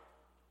know.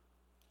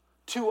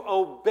 To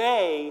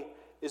obey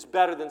is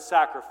better than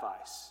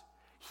sacrifice.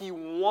 He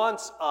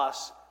wants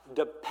us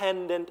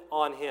dependent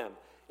on him.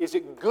 Is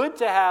it good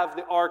to have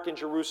the ark in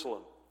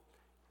Jerusalem?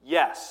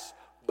 Yes,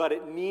 but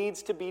it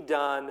needs to be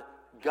done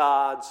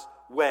God's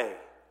way.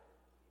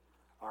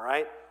 All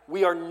right?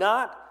 We are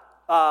not,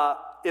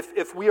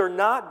 if we are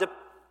not,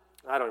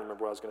 I don't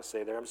remember what I was going to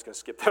say there. I'm just going to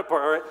skip that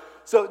part, all right?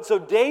 So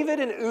David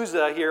and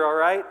Uzzah here, all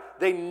right,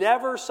 they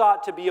never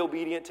sought to be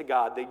obedient to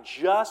God. They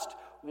just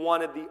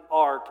wanted the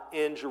ark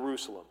in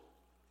Jerusalem.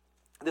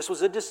 This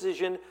was a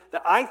decision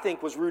that I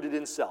think was rooted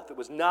in self. It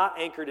was not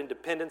anchored in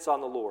dependence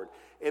on the Lord.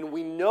 And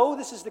we know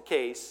this is the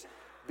case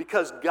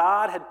because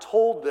God had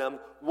told them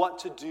what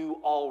to do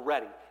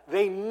already.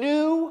 They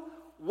knew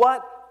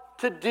what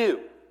to do.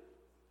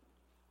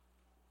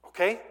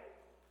 Okay?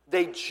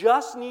 They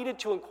just needed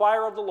to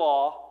inquire of the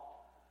law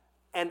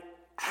and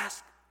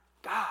ask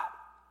God.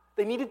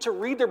 They needed to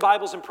read their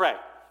Bibles and pray.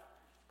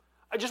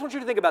 I just want you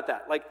to think about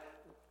that. Like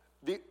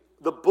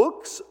the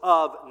books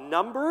of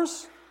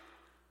Numbers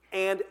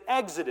and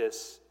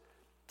Exodus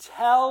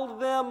tell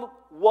them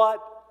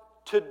what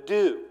to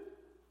do.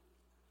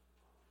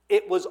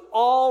 It was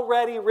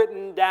already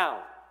written down.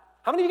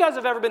 How many of you guys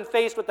have ever been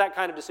faced with that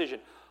kind of decision?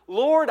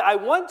 Lord, I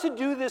want to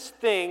do this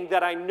thing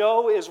that I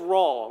know is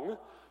wrong.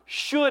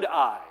 Should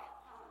I?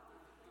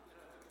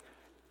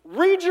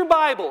 Read your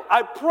Bible.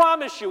 I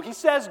promise you. He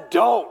says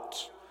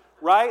don't.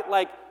 Right?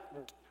 Like,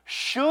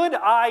 should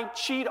I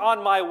cheat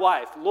on my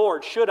wife?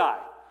 Lord, should I?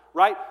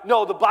 Right?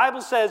 No, the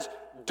Bible says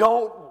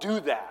don't do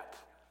that.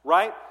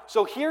 Right?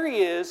 So here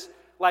he is,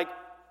 like,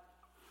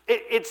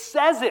 it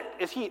says it.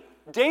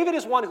 David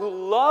is one who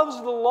loves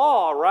the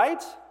law,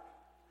 right?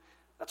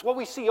 That's what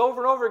we see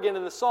over and over again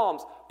in the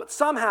Psalms. But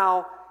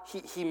somehow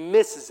he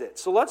misses it.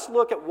 So let's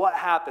look at what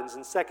happens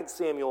in 2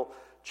 Samuel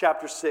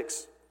chapter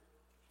 6,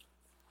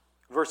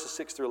 verses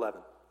 6 through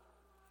 11.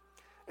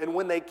 And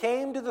when they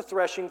came to the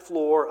threshing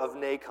floor of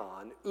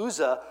Nacon,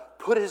 Uzzah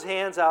put his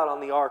hands out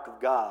on the ark of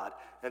God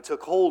and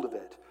took hold of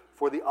it,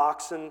 for the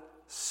oxen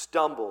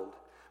stumbled.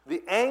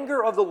 The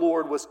anger of the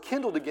Lord was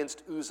kindled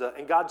against Uzzah,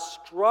 and God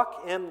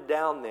struck him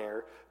down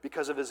there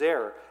because of his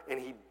error, and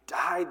he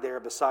died there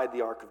beside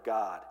the ark of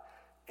God.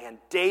 And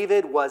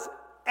David was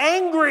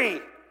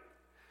angry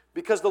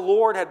because the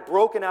Lord had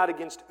broken out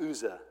against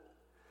Uzzah.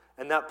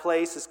 And that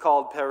place is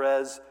called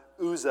Perez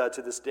Uzzah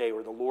to this day,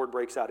 where the Lord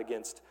breaks out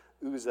against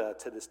Uzzah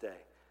to this day.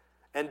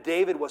 And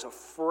David was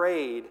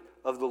afraid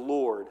of the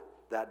Lord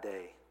that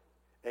day.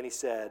 And he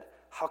said,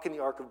 how can the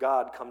ark of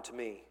God come to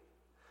me?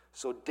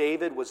 So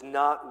David was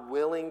not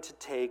willing to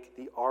take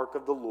the ark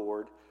of the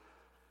Lord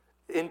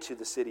into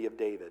the city of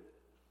David.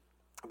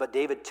 But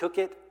David took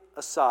it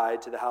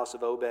aside to the house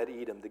of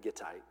Obed-Edom the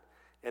Gittite.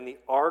 And the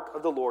ark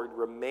of the Lord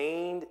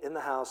remained in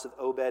the house of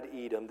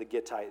Obed-Edom the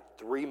Gittite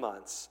 3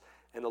 months.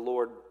 And the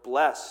Lord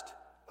blessed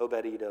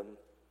Obed-Edom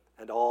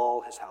and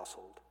all his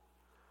household.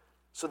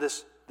 So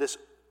this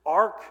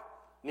ark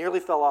nearly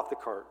fell off the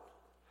cart.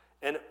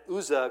 And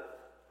Uzzah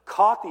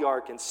caught the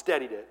ark and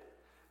steadied it.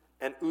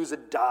 And Uzzah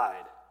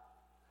died.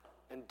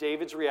 And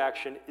David's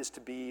reaction is to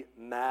be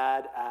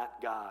mad at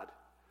God.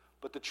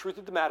 But the truth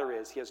of the matter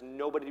is, he has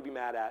nobody to be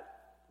mad at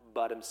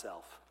but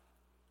himself.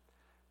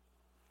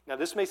 Now,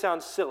 this may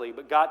sound silly,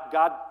 but God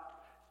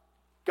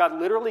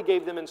literally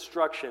gave them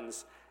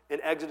instructions in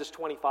Exodus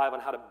 25 on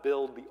how to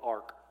build the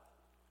ark.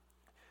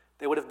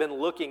 They would have been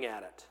looking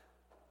at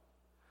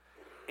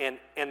it.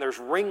 And there's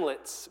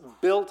ringlets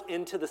built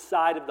into the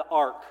side of the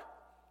ark.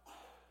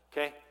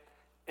 Okay?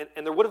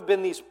 And there would have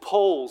been these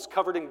poles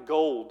covered in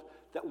gold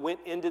that went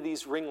into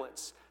these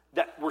ringlets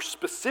that were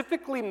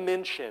specifically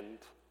mentioned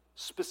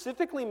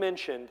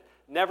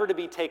never to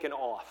be taken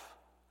off.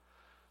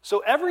 So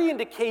every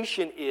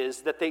indication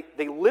is that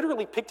they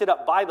literally picked it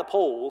up by the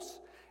poles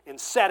and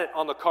set it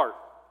on the cart.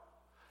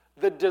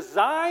 The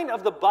design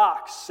of the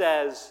box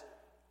says,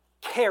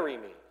 carry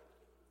me.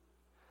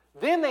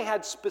 Then they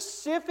had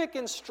specific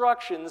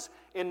instructions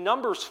in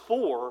Numbers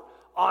 4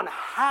 on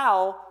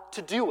how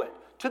to do it,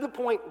 to the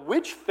point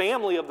which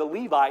family of the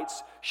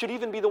Levites should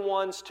even be the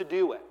ones to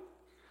do it.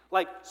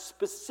 Like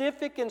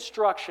specific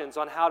instructions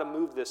on how to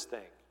move this thing.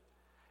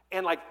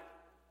 And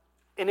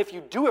if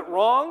you do it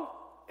wrong,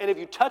 and if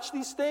you touch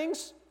these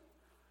things,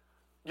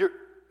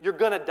 you're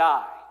going to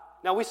die.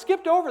 Now, we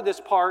skipped over this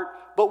part,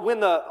 but when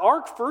the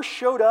ark first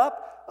showed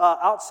up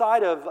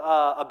outside of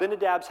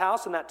Abinadab's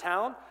house in that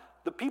town,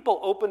 the people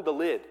opened the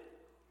lid,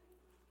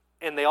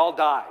 and they all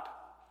died.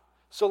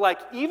 So,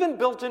 even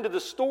built into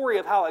the story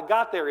of how it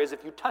got there is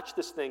if you touch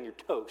this thing, you're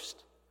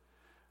toast.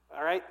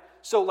 All right?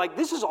 So,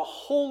 this is a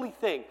holy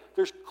thing.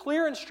 There's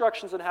clear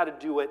instructions on how to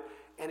do it,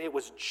 and it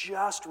was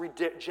just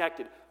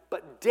rejected.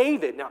 But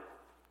David, now,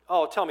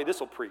 tell me, this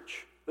will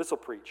preach. This will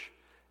preach.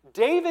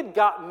 David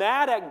got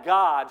mad at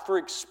God for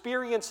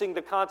experiencing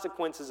the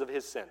consequences of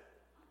his sin.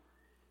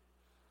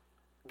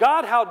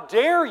 God, how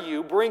dare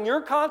you bring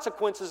your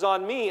consequences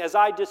on me as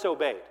I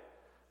disobeyed?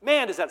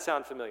 Man, does that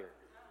sound familiar?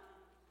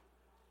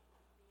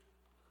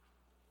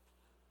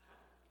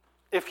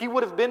 If he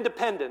would have been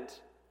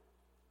dependent,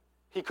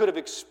 he could have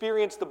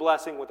experienced the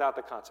blessing without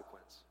the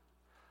consequence.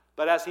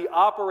 But as he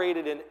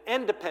operated in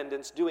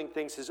independence, doing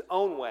things his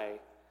own way,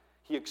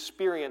 he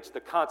experienced the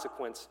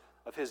consequence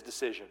of his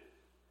decision.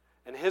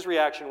 And his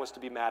reaction was to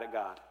be mad at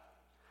God.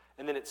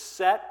 And then it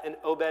set in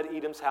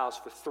Obed-Edom's house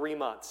for 3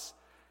 months.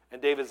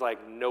 And David's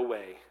like, no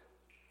way.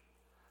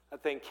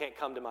 That thing can't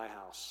come to my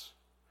house.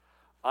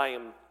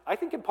 I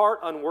think in part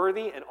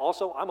unworthy, and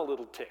also I'm a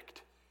little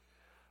ticked.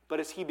 But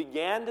as he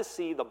began to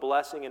see the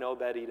blessing in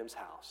Obed-Edom's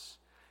house,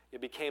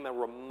 it became a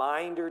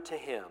reminder to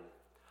him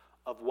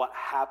of what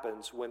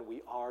happens when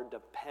we are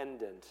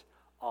dependent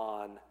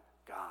on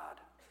God.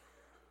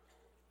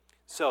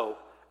 So,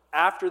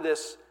 after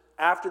this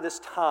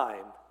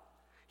time,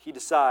 he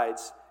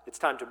decides it's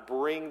time to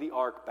bring the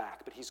ark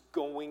back, but he's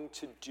going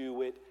to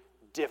do it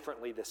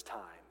differently this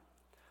time.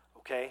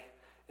 Okay?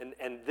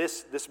 And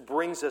this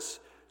brings us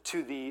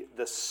to the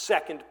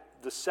second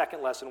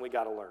lesson we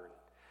got to learn.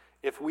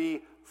 If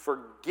we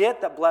forget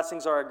that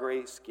blessings are a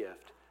grace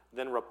gift,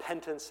 then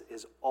repentance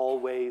is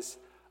always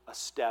a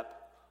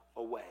step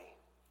away.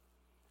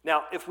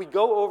 Now, if we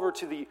go over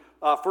to the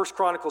 1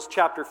 Chronicles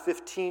chapter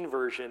 15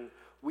 version,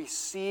 we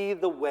see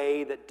the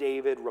way that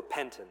David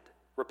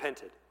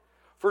repented.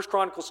 1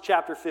 Chronicles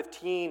chapter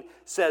 15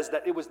 says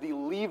that it was the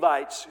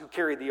Levites who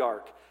carried the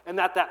ark, and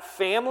that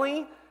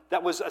family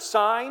that was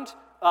assigned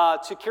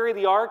to carry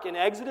the ark in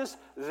Exodus,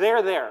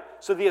 they're there.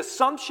 So the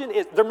assumption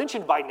is, they're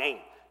mentioned by name.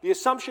 The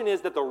assumption is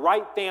that the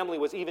right family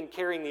was even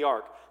carrying the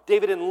ark.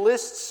 David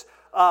enlists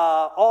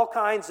all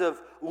kinds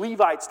of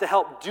Levites to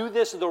help do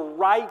this the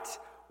right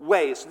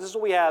way. So this is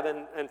what we have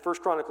in 1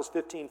 Chronicles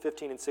 15,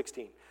 and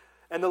 16.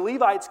 And the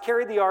Levites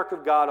carried the ark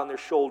of God on their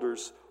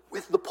shoulders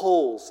with the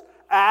poles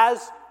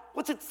as,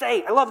 what's it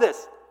say? I love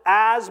this.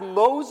 As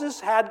Moses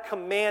had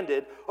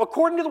commanded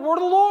according to the word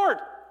of the Lord.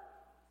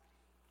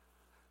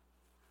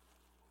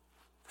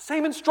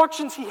 Same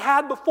instructions he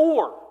had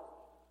before.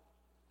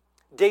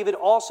 David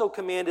also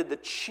commanded the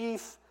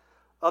chief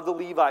of the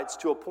Levites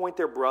to appoint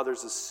their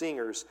brothers as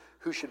singers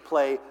who should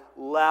play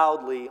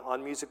loudly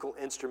on musical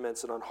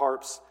instruments and on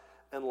harps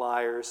and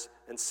lyres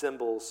and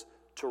cymbals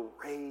to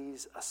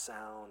raise a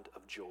sound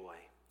of joy.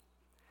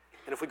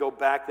 And if we go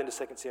back then to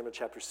 2 Samuel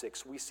chapter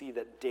 6, we see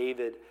that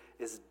David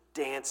is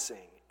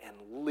dancing and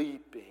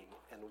leaping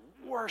and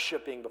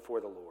worshiping before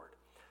the Lord.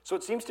 So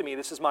it seems to me,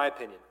 this is my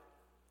opinion,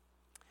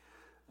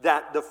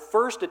 that the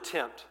first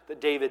attempt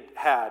that David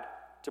had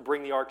to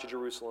bring the ark to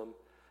Jerusalem,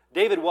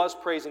 David was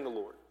praising the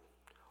Lord.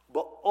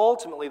 But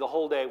ultimately, the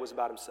whole day was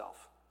about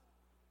himself.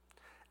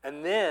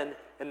 And then,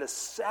 in the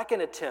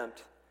second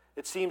attempt,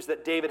 it seems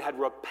that David had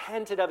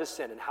repented of his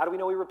sin. And how do we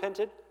know he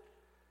repented?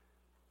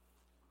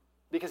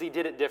 Because he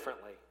did it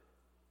differently.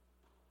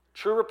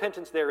 True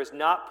repentance there is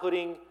not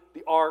putting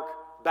the ark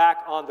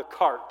back on the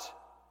cart.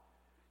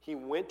 He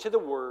went to the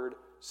Word,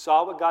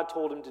 saw what God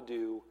told him to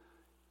do.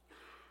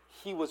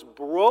 He was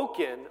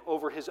broken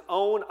over his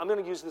own, I'm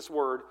going to use this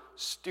word,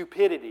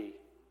 stupidity.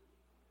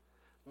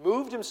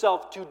 Moved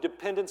himself to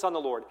dependence on the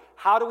Lord.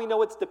 How do we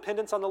know it's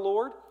dependence on the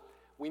Lord?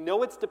 We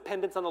know it's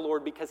dependence on the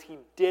Lord because he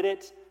did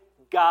it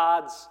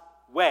God's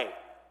way.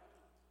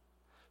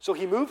 So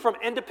he moved from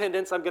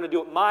independence, I'm going to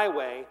do it my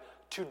way,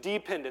 to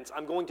dependence,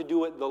 I'm going to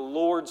do it the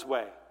Lord's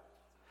way.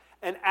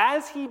 And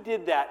as he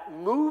did that,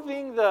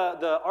 moving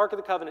the Ark of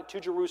the Covenant to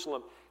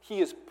Jerusalem, he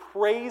is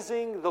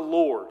praising the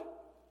Lord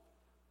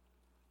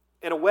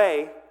in a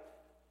way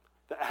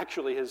that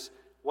actually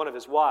one of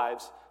his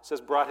wives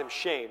says brought him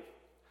shame.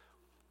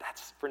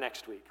 That's for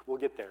next week. We'll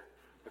get there,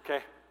 okay?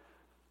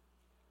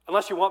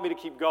 Unless you want me to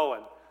keep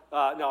going.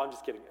 No, I'm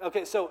just kidding.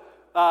 Okay, so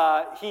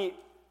he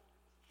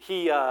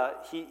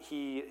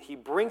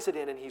brings it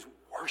in and he's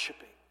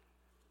worshiping.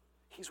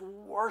 He's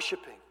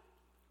worshiping.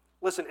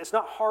 Listen, it's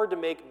not hard to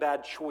make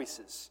bad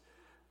choices.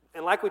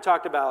 And like we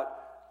talked about,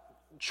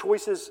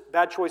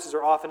 bad choices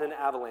are often an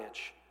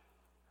avalanche.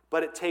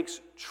 But it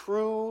takes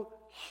true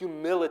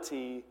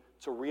humility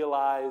to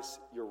realize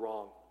you're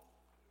wrong.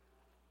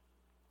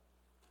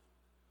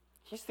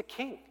 He's the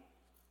king.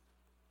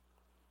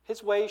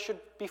 His way should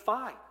be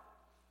fine.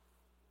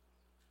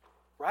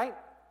 Right?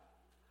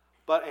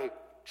 But a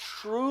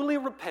truly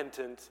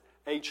repentant,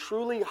 a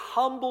truly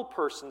humble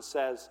person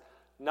says,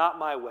 not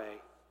my way,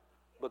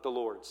 but the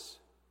Lord's.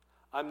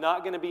 I'm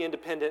not going to be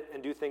independent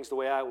and do things the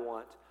way I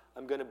want.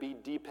 I'm going to be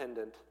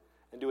dependent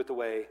and do it the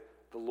way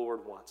the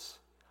Lord wants.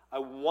 I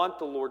want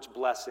the Lord's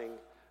blessing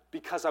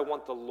because I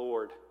want the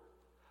Lord.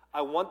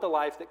 I want the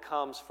life that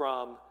comes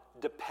from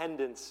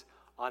dependence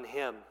on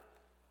Him.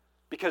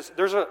 Because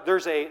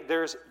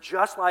there's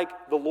just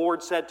like the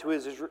Lord said to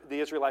the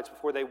Israelites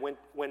before they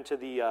went to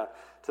the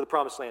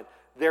Promised Land,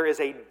 there is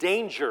a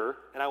danger,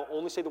 and I will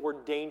only say the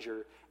word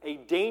danger, a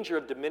danger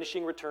of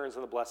diminishing returns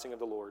on the blessing of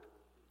the Lord.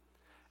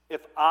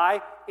 If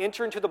I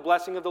enter into the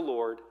blessing of the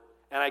Lord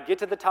and I get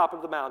to the top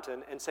of the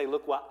mountain and say,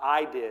 look what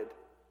I did,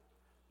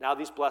 now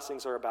these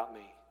blessings are about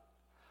me.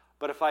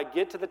 But if I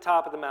get to the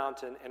top of the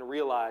mountain and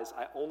realize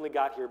I only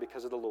got here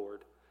because of the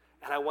Lord,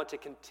 and I want to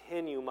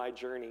continue my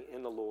journey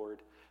in the Lord,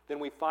 then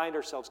we find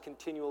ourselves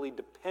continually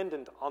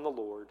dependent on the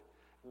Lord,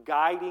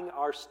 guiding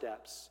our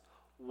steps,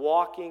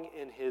 walking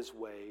in His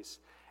ways,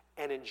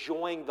 and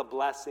enjoying the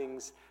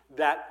blessings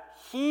that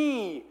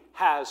He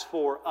has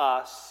for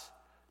us,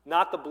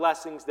 not the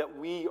blessings that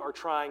we are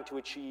trying to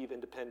achieve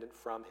independent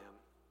from Him.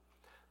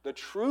 The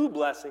true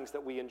blessings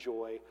that we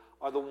enjoy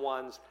are the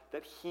ones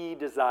that he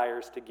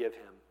desires to give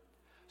him.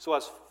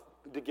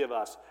 To give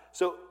us.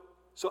 So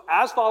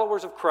as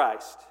followers of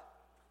Christ,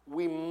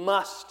 we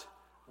must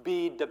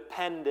be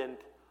dependent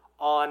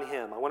on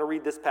him. I want to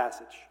read this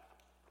passage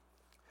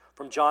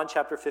from John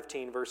chapter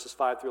 15, verses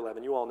 5 through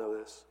 11. You all know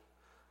this.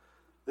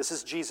 This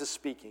is Jesus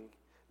speaking.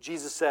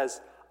 Jesus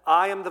says,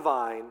 I am the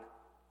vine,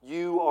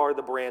 you are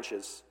the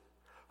branches.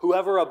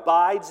 Whoever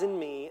abides in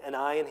me and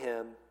I in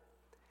him,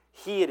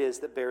 he it is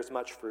that bears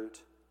much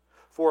fruit.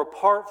 For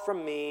apart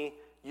from me,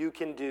 you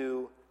can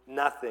do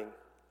nothing.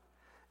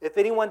 If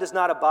anyone does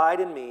not abide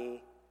in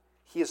me,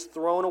 he is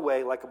thrown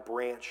away like a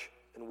branch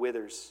and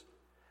withers.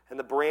 And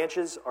the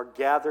branches are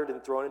gathered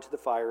and thrown into the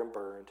fire and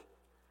burned.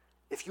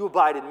 If you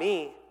abide in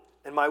me,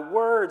 and my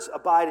words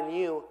abide in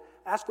you,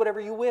 ask whatever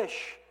you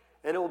wish,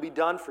 and it will be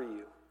done for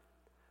you.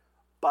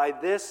 By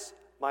this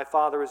my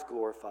Father is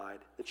glorified,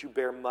 that you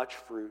bear much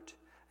fruit,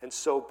 and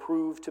so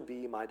prove to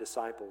be my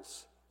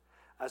disciples.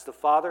 As the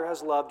Father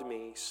has loved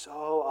me,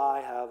 so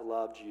I have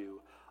loved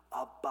you.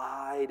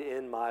 Abide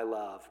in my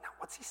love. Now,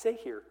 what's he say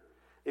here?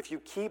 If you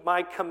keep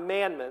my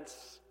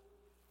commandments,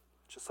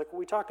 just like what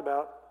we talked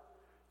about,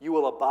 you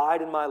will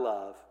abide in my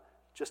love,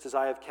 just as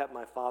I have kept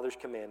my Father's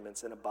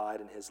commandments and abide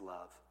in his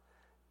love.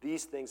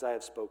 These things I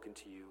have spoken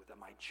to you, that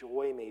my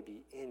joy may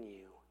be in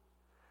you,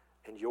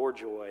 and your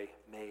joy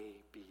may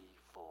be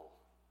full.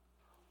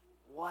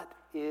 What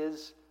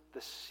is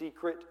the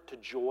secret to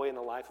joy in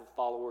the life of a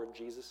follower of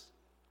Jesus?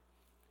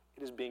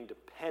 It is being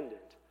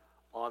dependent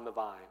on the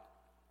vine.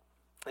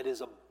 It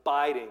is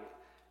abiding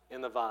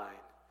in the vine.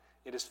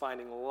 It is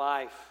finding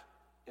life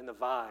in the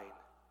vine.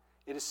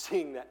 It is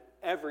seeing that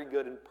every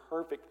good and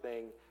perfect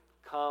thing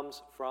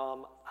comes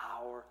from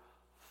our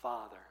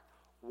Father.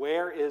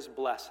 Where is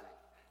blessing?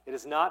 It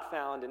is not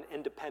found in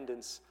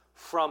independence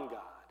from God.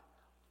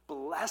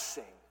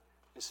 Blessing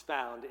is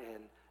found in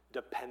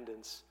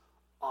dependence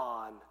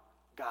on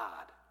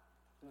God.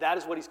 That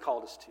is what he's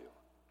called us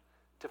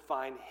to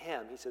find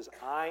him. He says,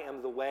 I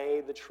am the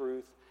way, the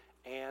truth,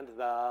 and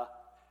the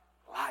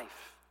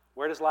life.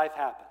 Where does life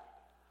happen?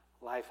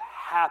 Life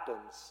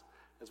happens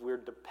as we're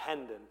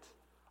dependent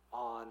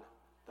on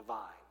the vine.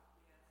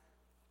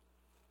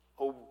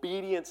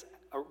 Obedience,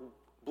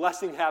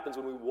 blessing happens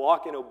when we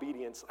walk in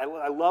obedience.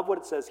 I love what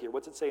it says here.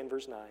 What's it say in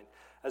verse 9?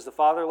 As the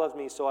Father loved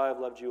me, so I have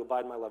loved you.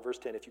 Abide in my love. Verse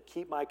 10, if you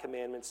keep my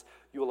commandments,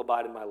 you will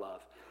abide in my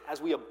love.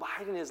 As we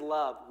abide in his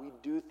love, we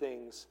do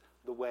things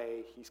the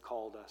way he's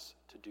called us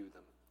to do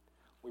them.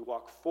 We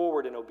walk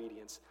forward in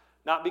obedience,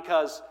 not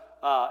because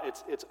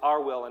it's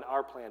our will and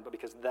our plan, but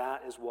because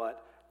that is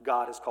what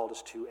God has called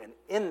us to, and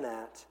in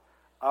that,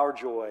 our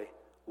joy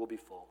will be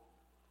full.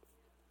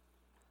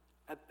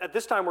 At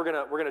this time, we're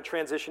gonna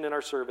transition in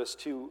our service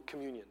to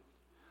communion.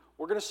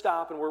 We're going to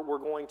stop and we're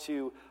going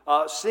to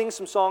sing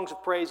some songs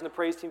of praise, and the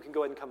praise team can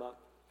go ahead and come up.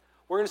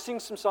 We're going to sing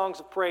some songs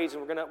of praise,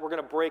 and we're going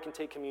to break and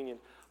take communion.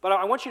 But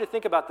I want you to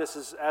think about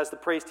this as the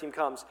praise team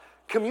comes.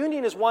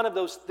 Communion is one of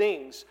those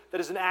things that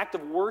is an act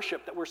of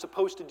worship that we're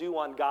supposed to do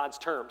on God's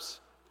terms.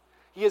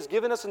 He has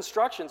given us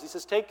instructions. He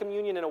says, take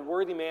communion in a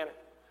worthy manner.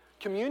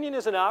 Communion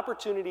is an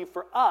opportunity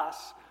for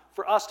us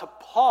to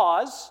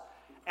pause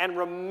and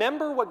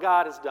remember what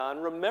God has done,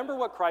 remember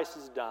what Christ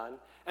has done,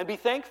 and be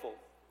thankful.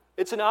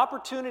 It's an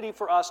opportunity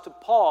for us to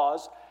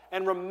pause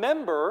and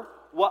remember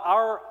what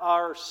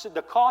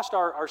the cost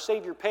our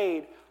Savior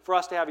paid for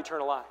us to have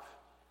eternal life.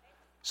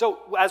 So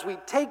as we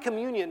take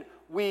communion,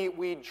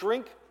 we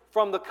drink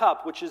from the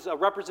cup, which is a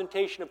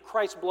representation of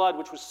Christ's blood,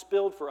 which was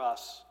spilled for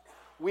us.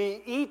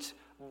 We eat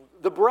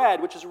the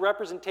bread, which is a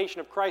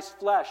representation of Christ's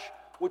flesh,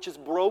 which is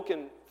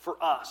broken for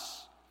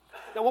us.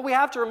 Now, what we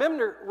have to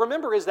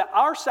remember is that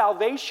our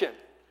salvation,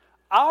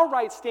 our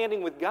right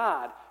standing with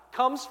God,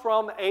 comes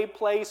from a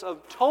place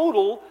of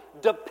total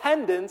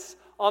dependence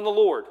on the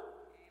Lord.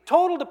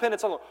 Total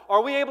dependence on the Lord.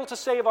 Are we able to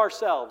save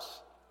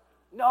ourselves?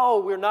 No,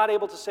 we're not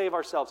able to save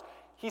ourselves.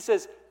 He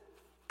says,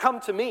 come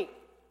to me,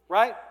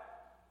 right?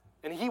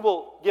 And he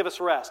will give us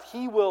rest.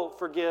 He will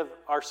forgive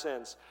our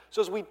sins.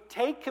 So as we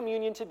take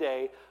communion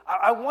today,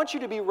 I want you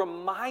to be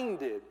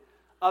reminded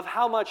of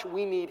how much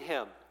we need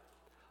him,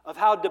 of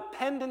how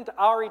dependent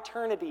our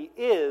eternity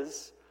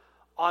is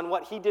on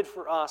what he did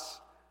for us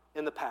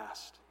in the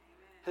past.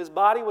 His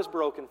body was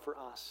broken for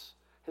us.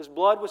 His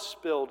blood was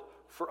spilled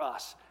for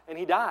us. And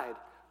he died.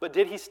 But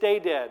did he stay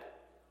dead?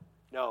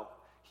 No.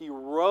 He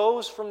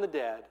rose from the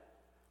dead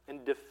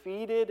and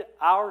defeated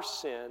our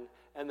sin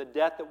and the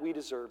death that we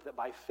deserve, that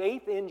by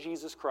faith in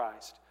Jesus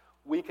Christ,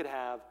 we could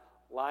have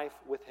life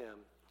with him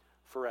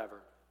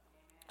forever.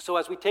 So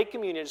as we take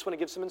communion, I just want to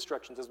give some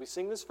instructions. As we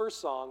sing this first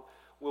song,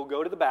 we'll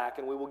go to the back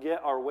and we will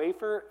get our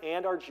wafer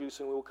and our juice,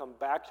 and we will come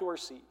back to our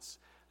seats.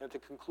 And at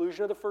the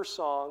conclusion of the first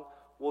song,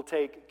 we'll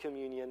take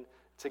communion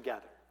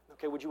together.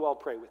 Okay, would you all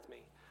pray with me?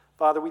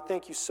 Father, we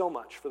thank you so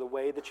much for the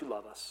way that you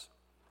love us.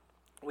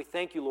 We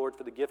thank you, Lord,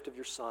 for the gift of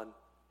your Son.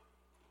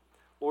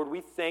 Lord,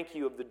 we thank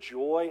you of the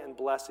joy and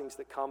blessings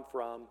that come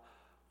from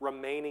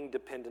remaining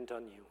dependent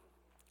on you.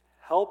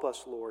 Help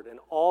us, Lord, in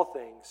all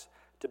things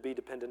to be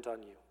dependent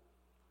on you.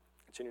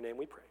 It's in your name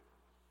we pray.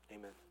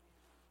 Amen.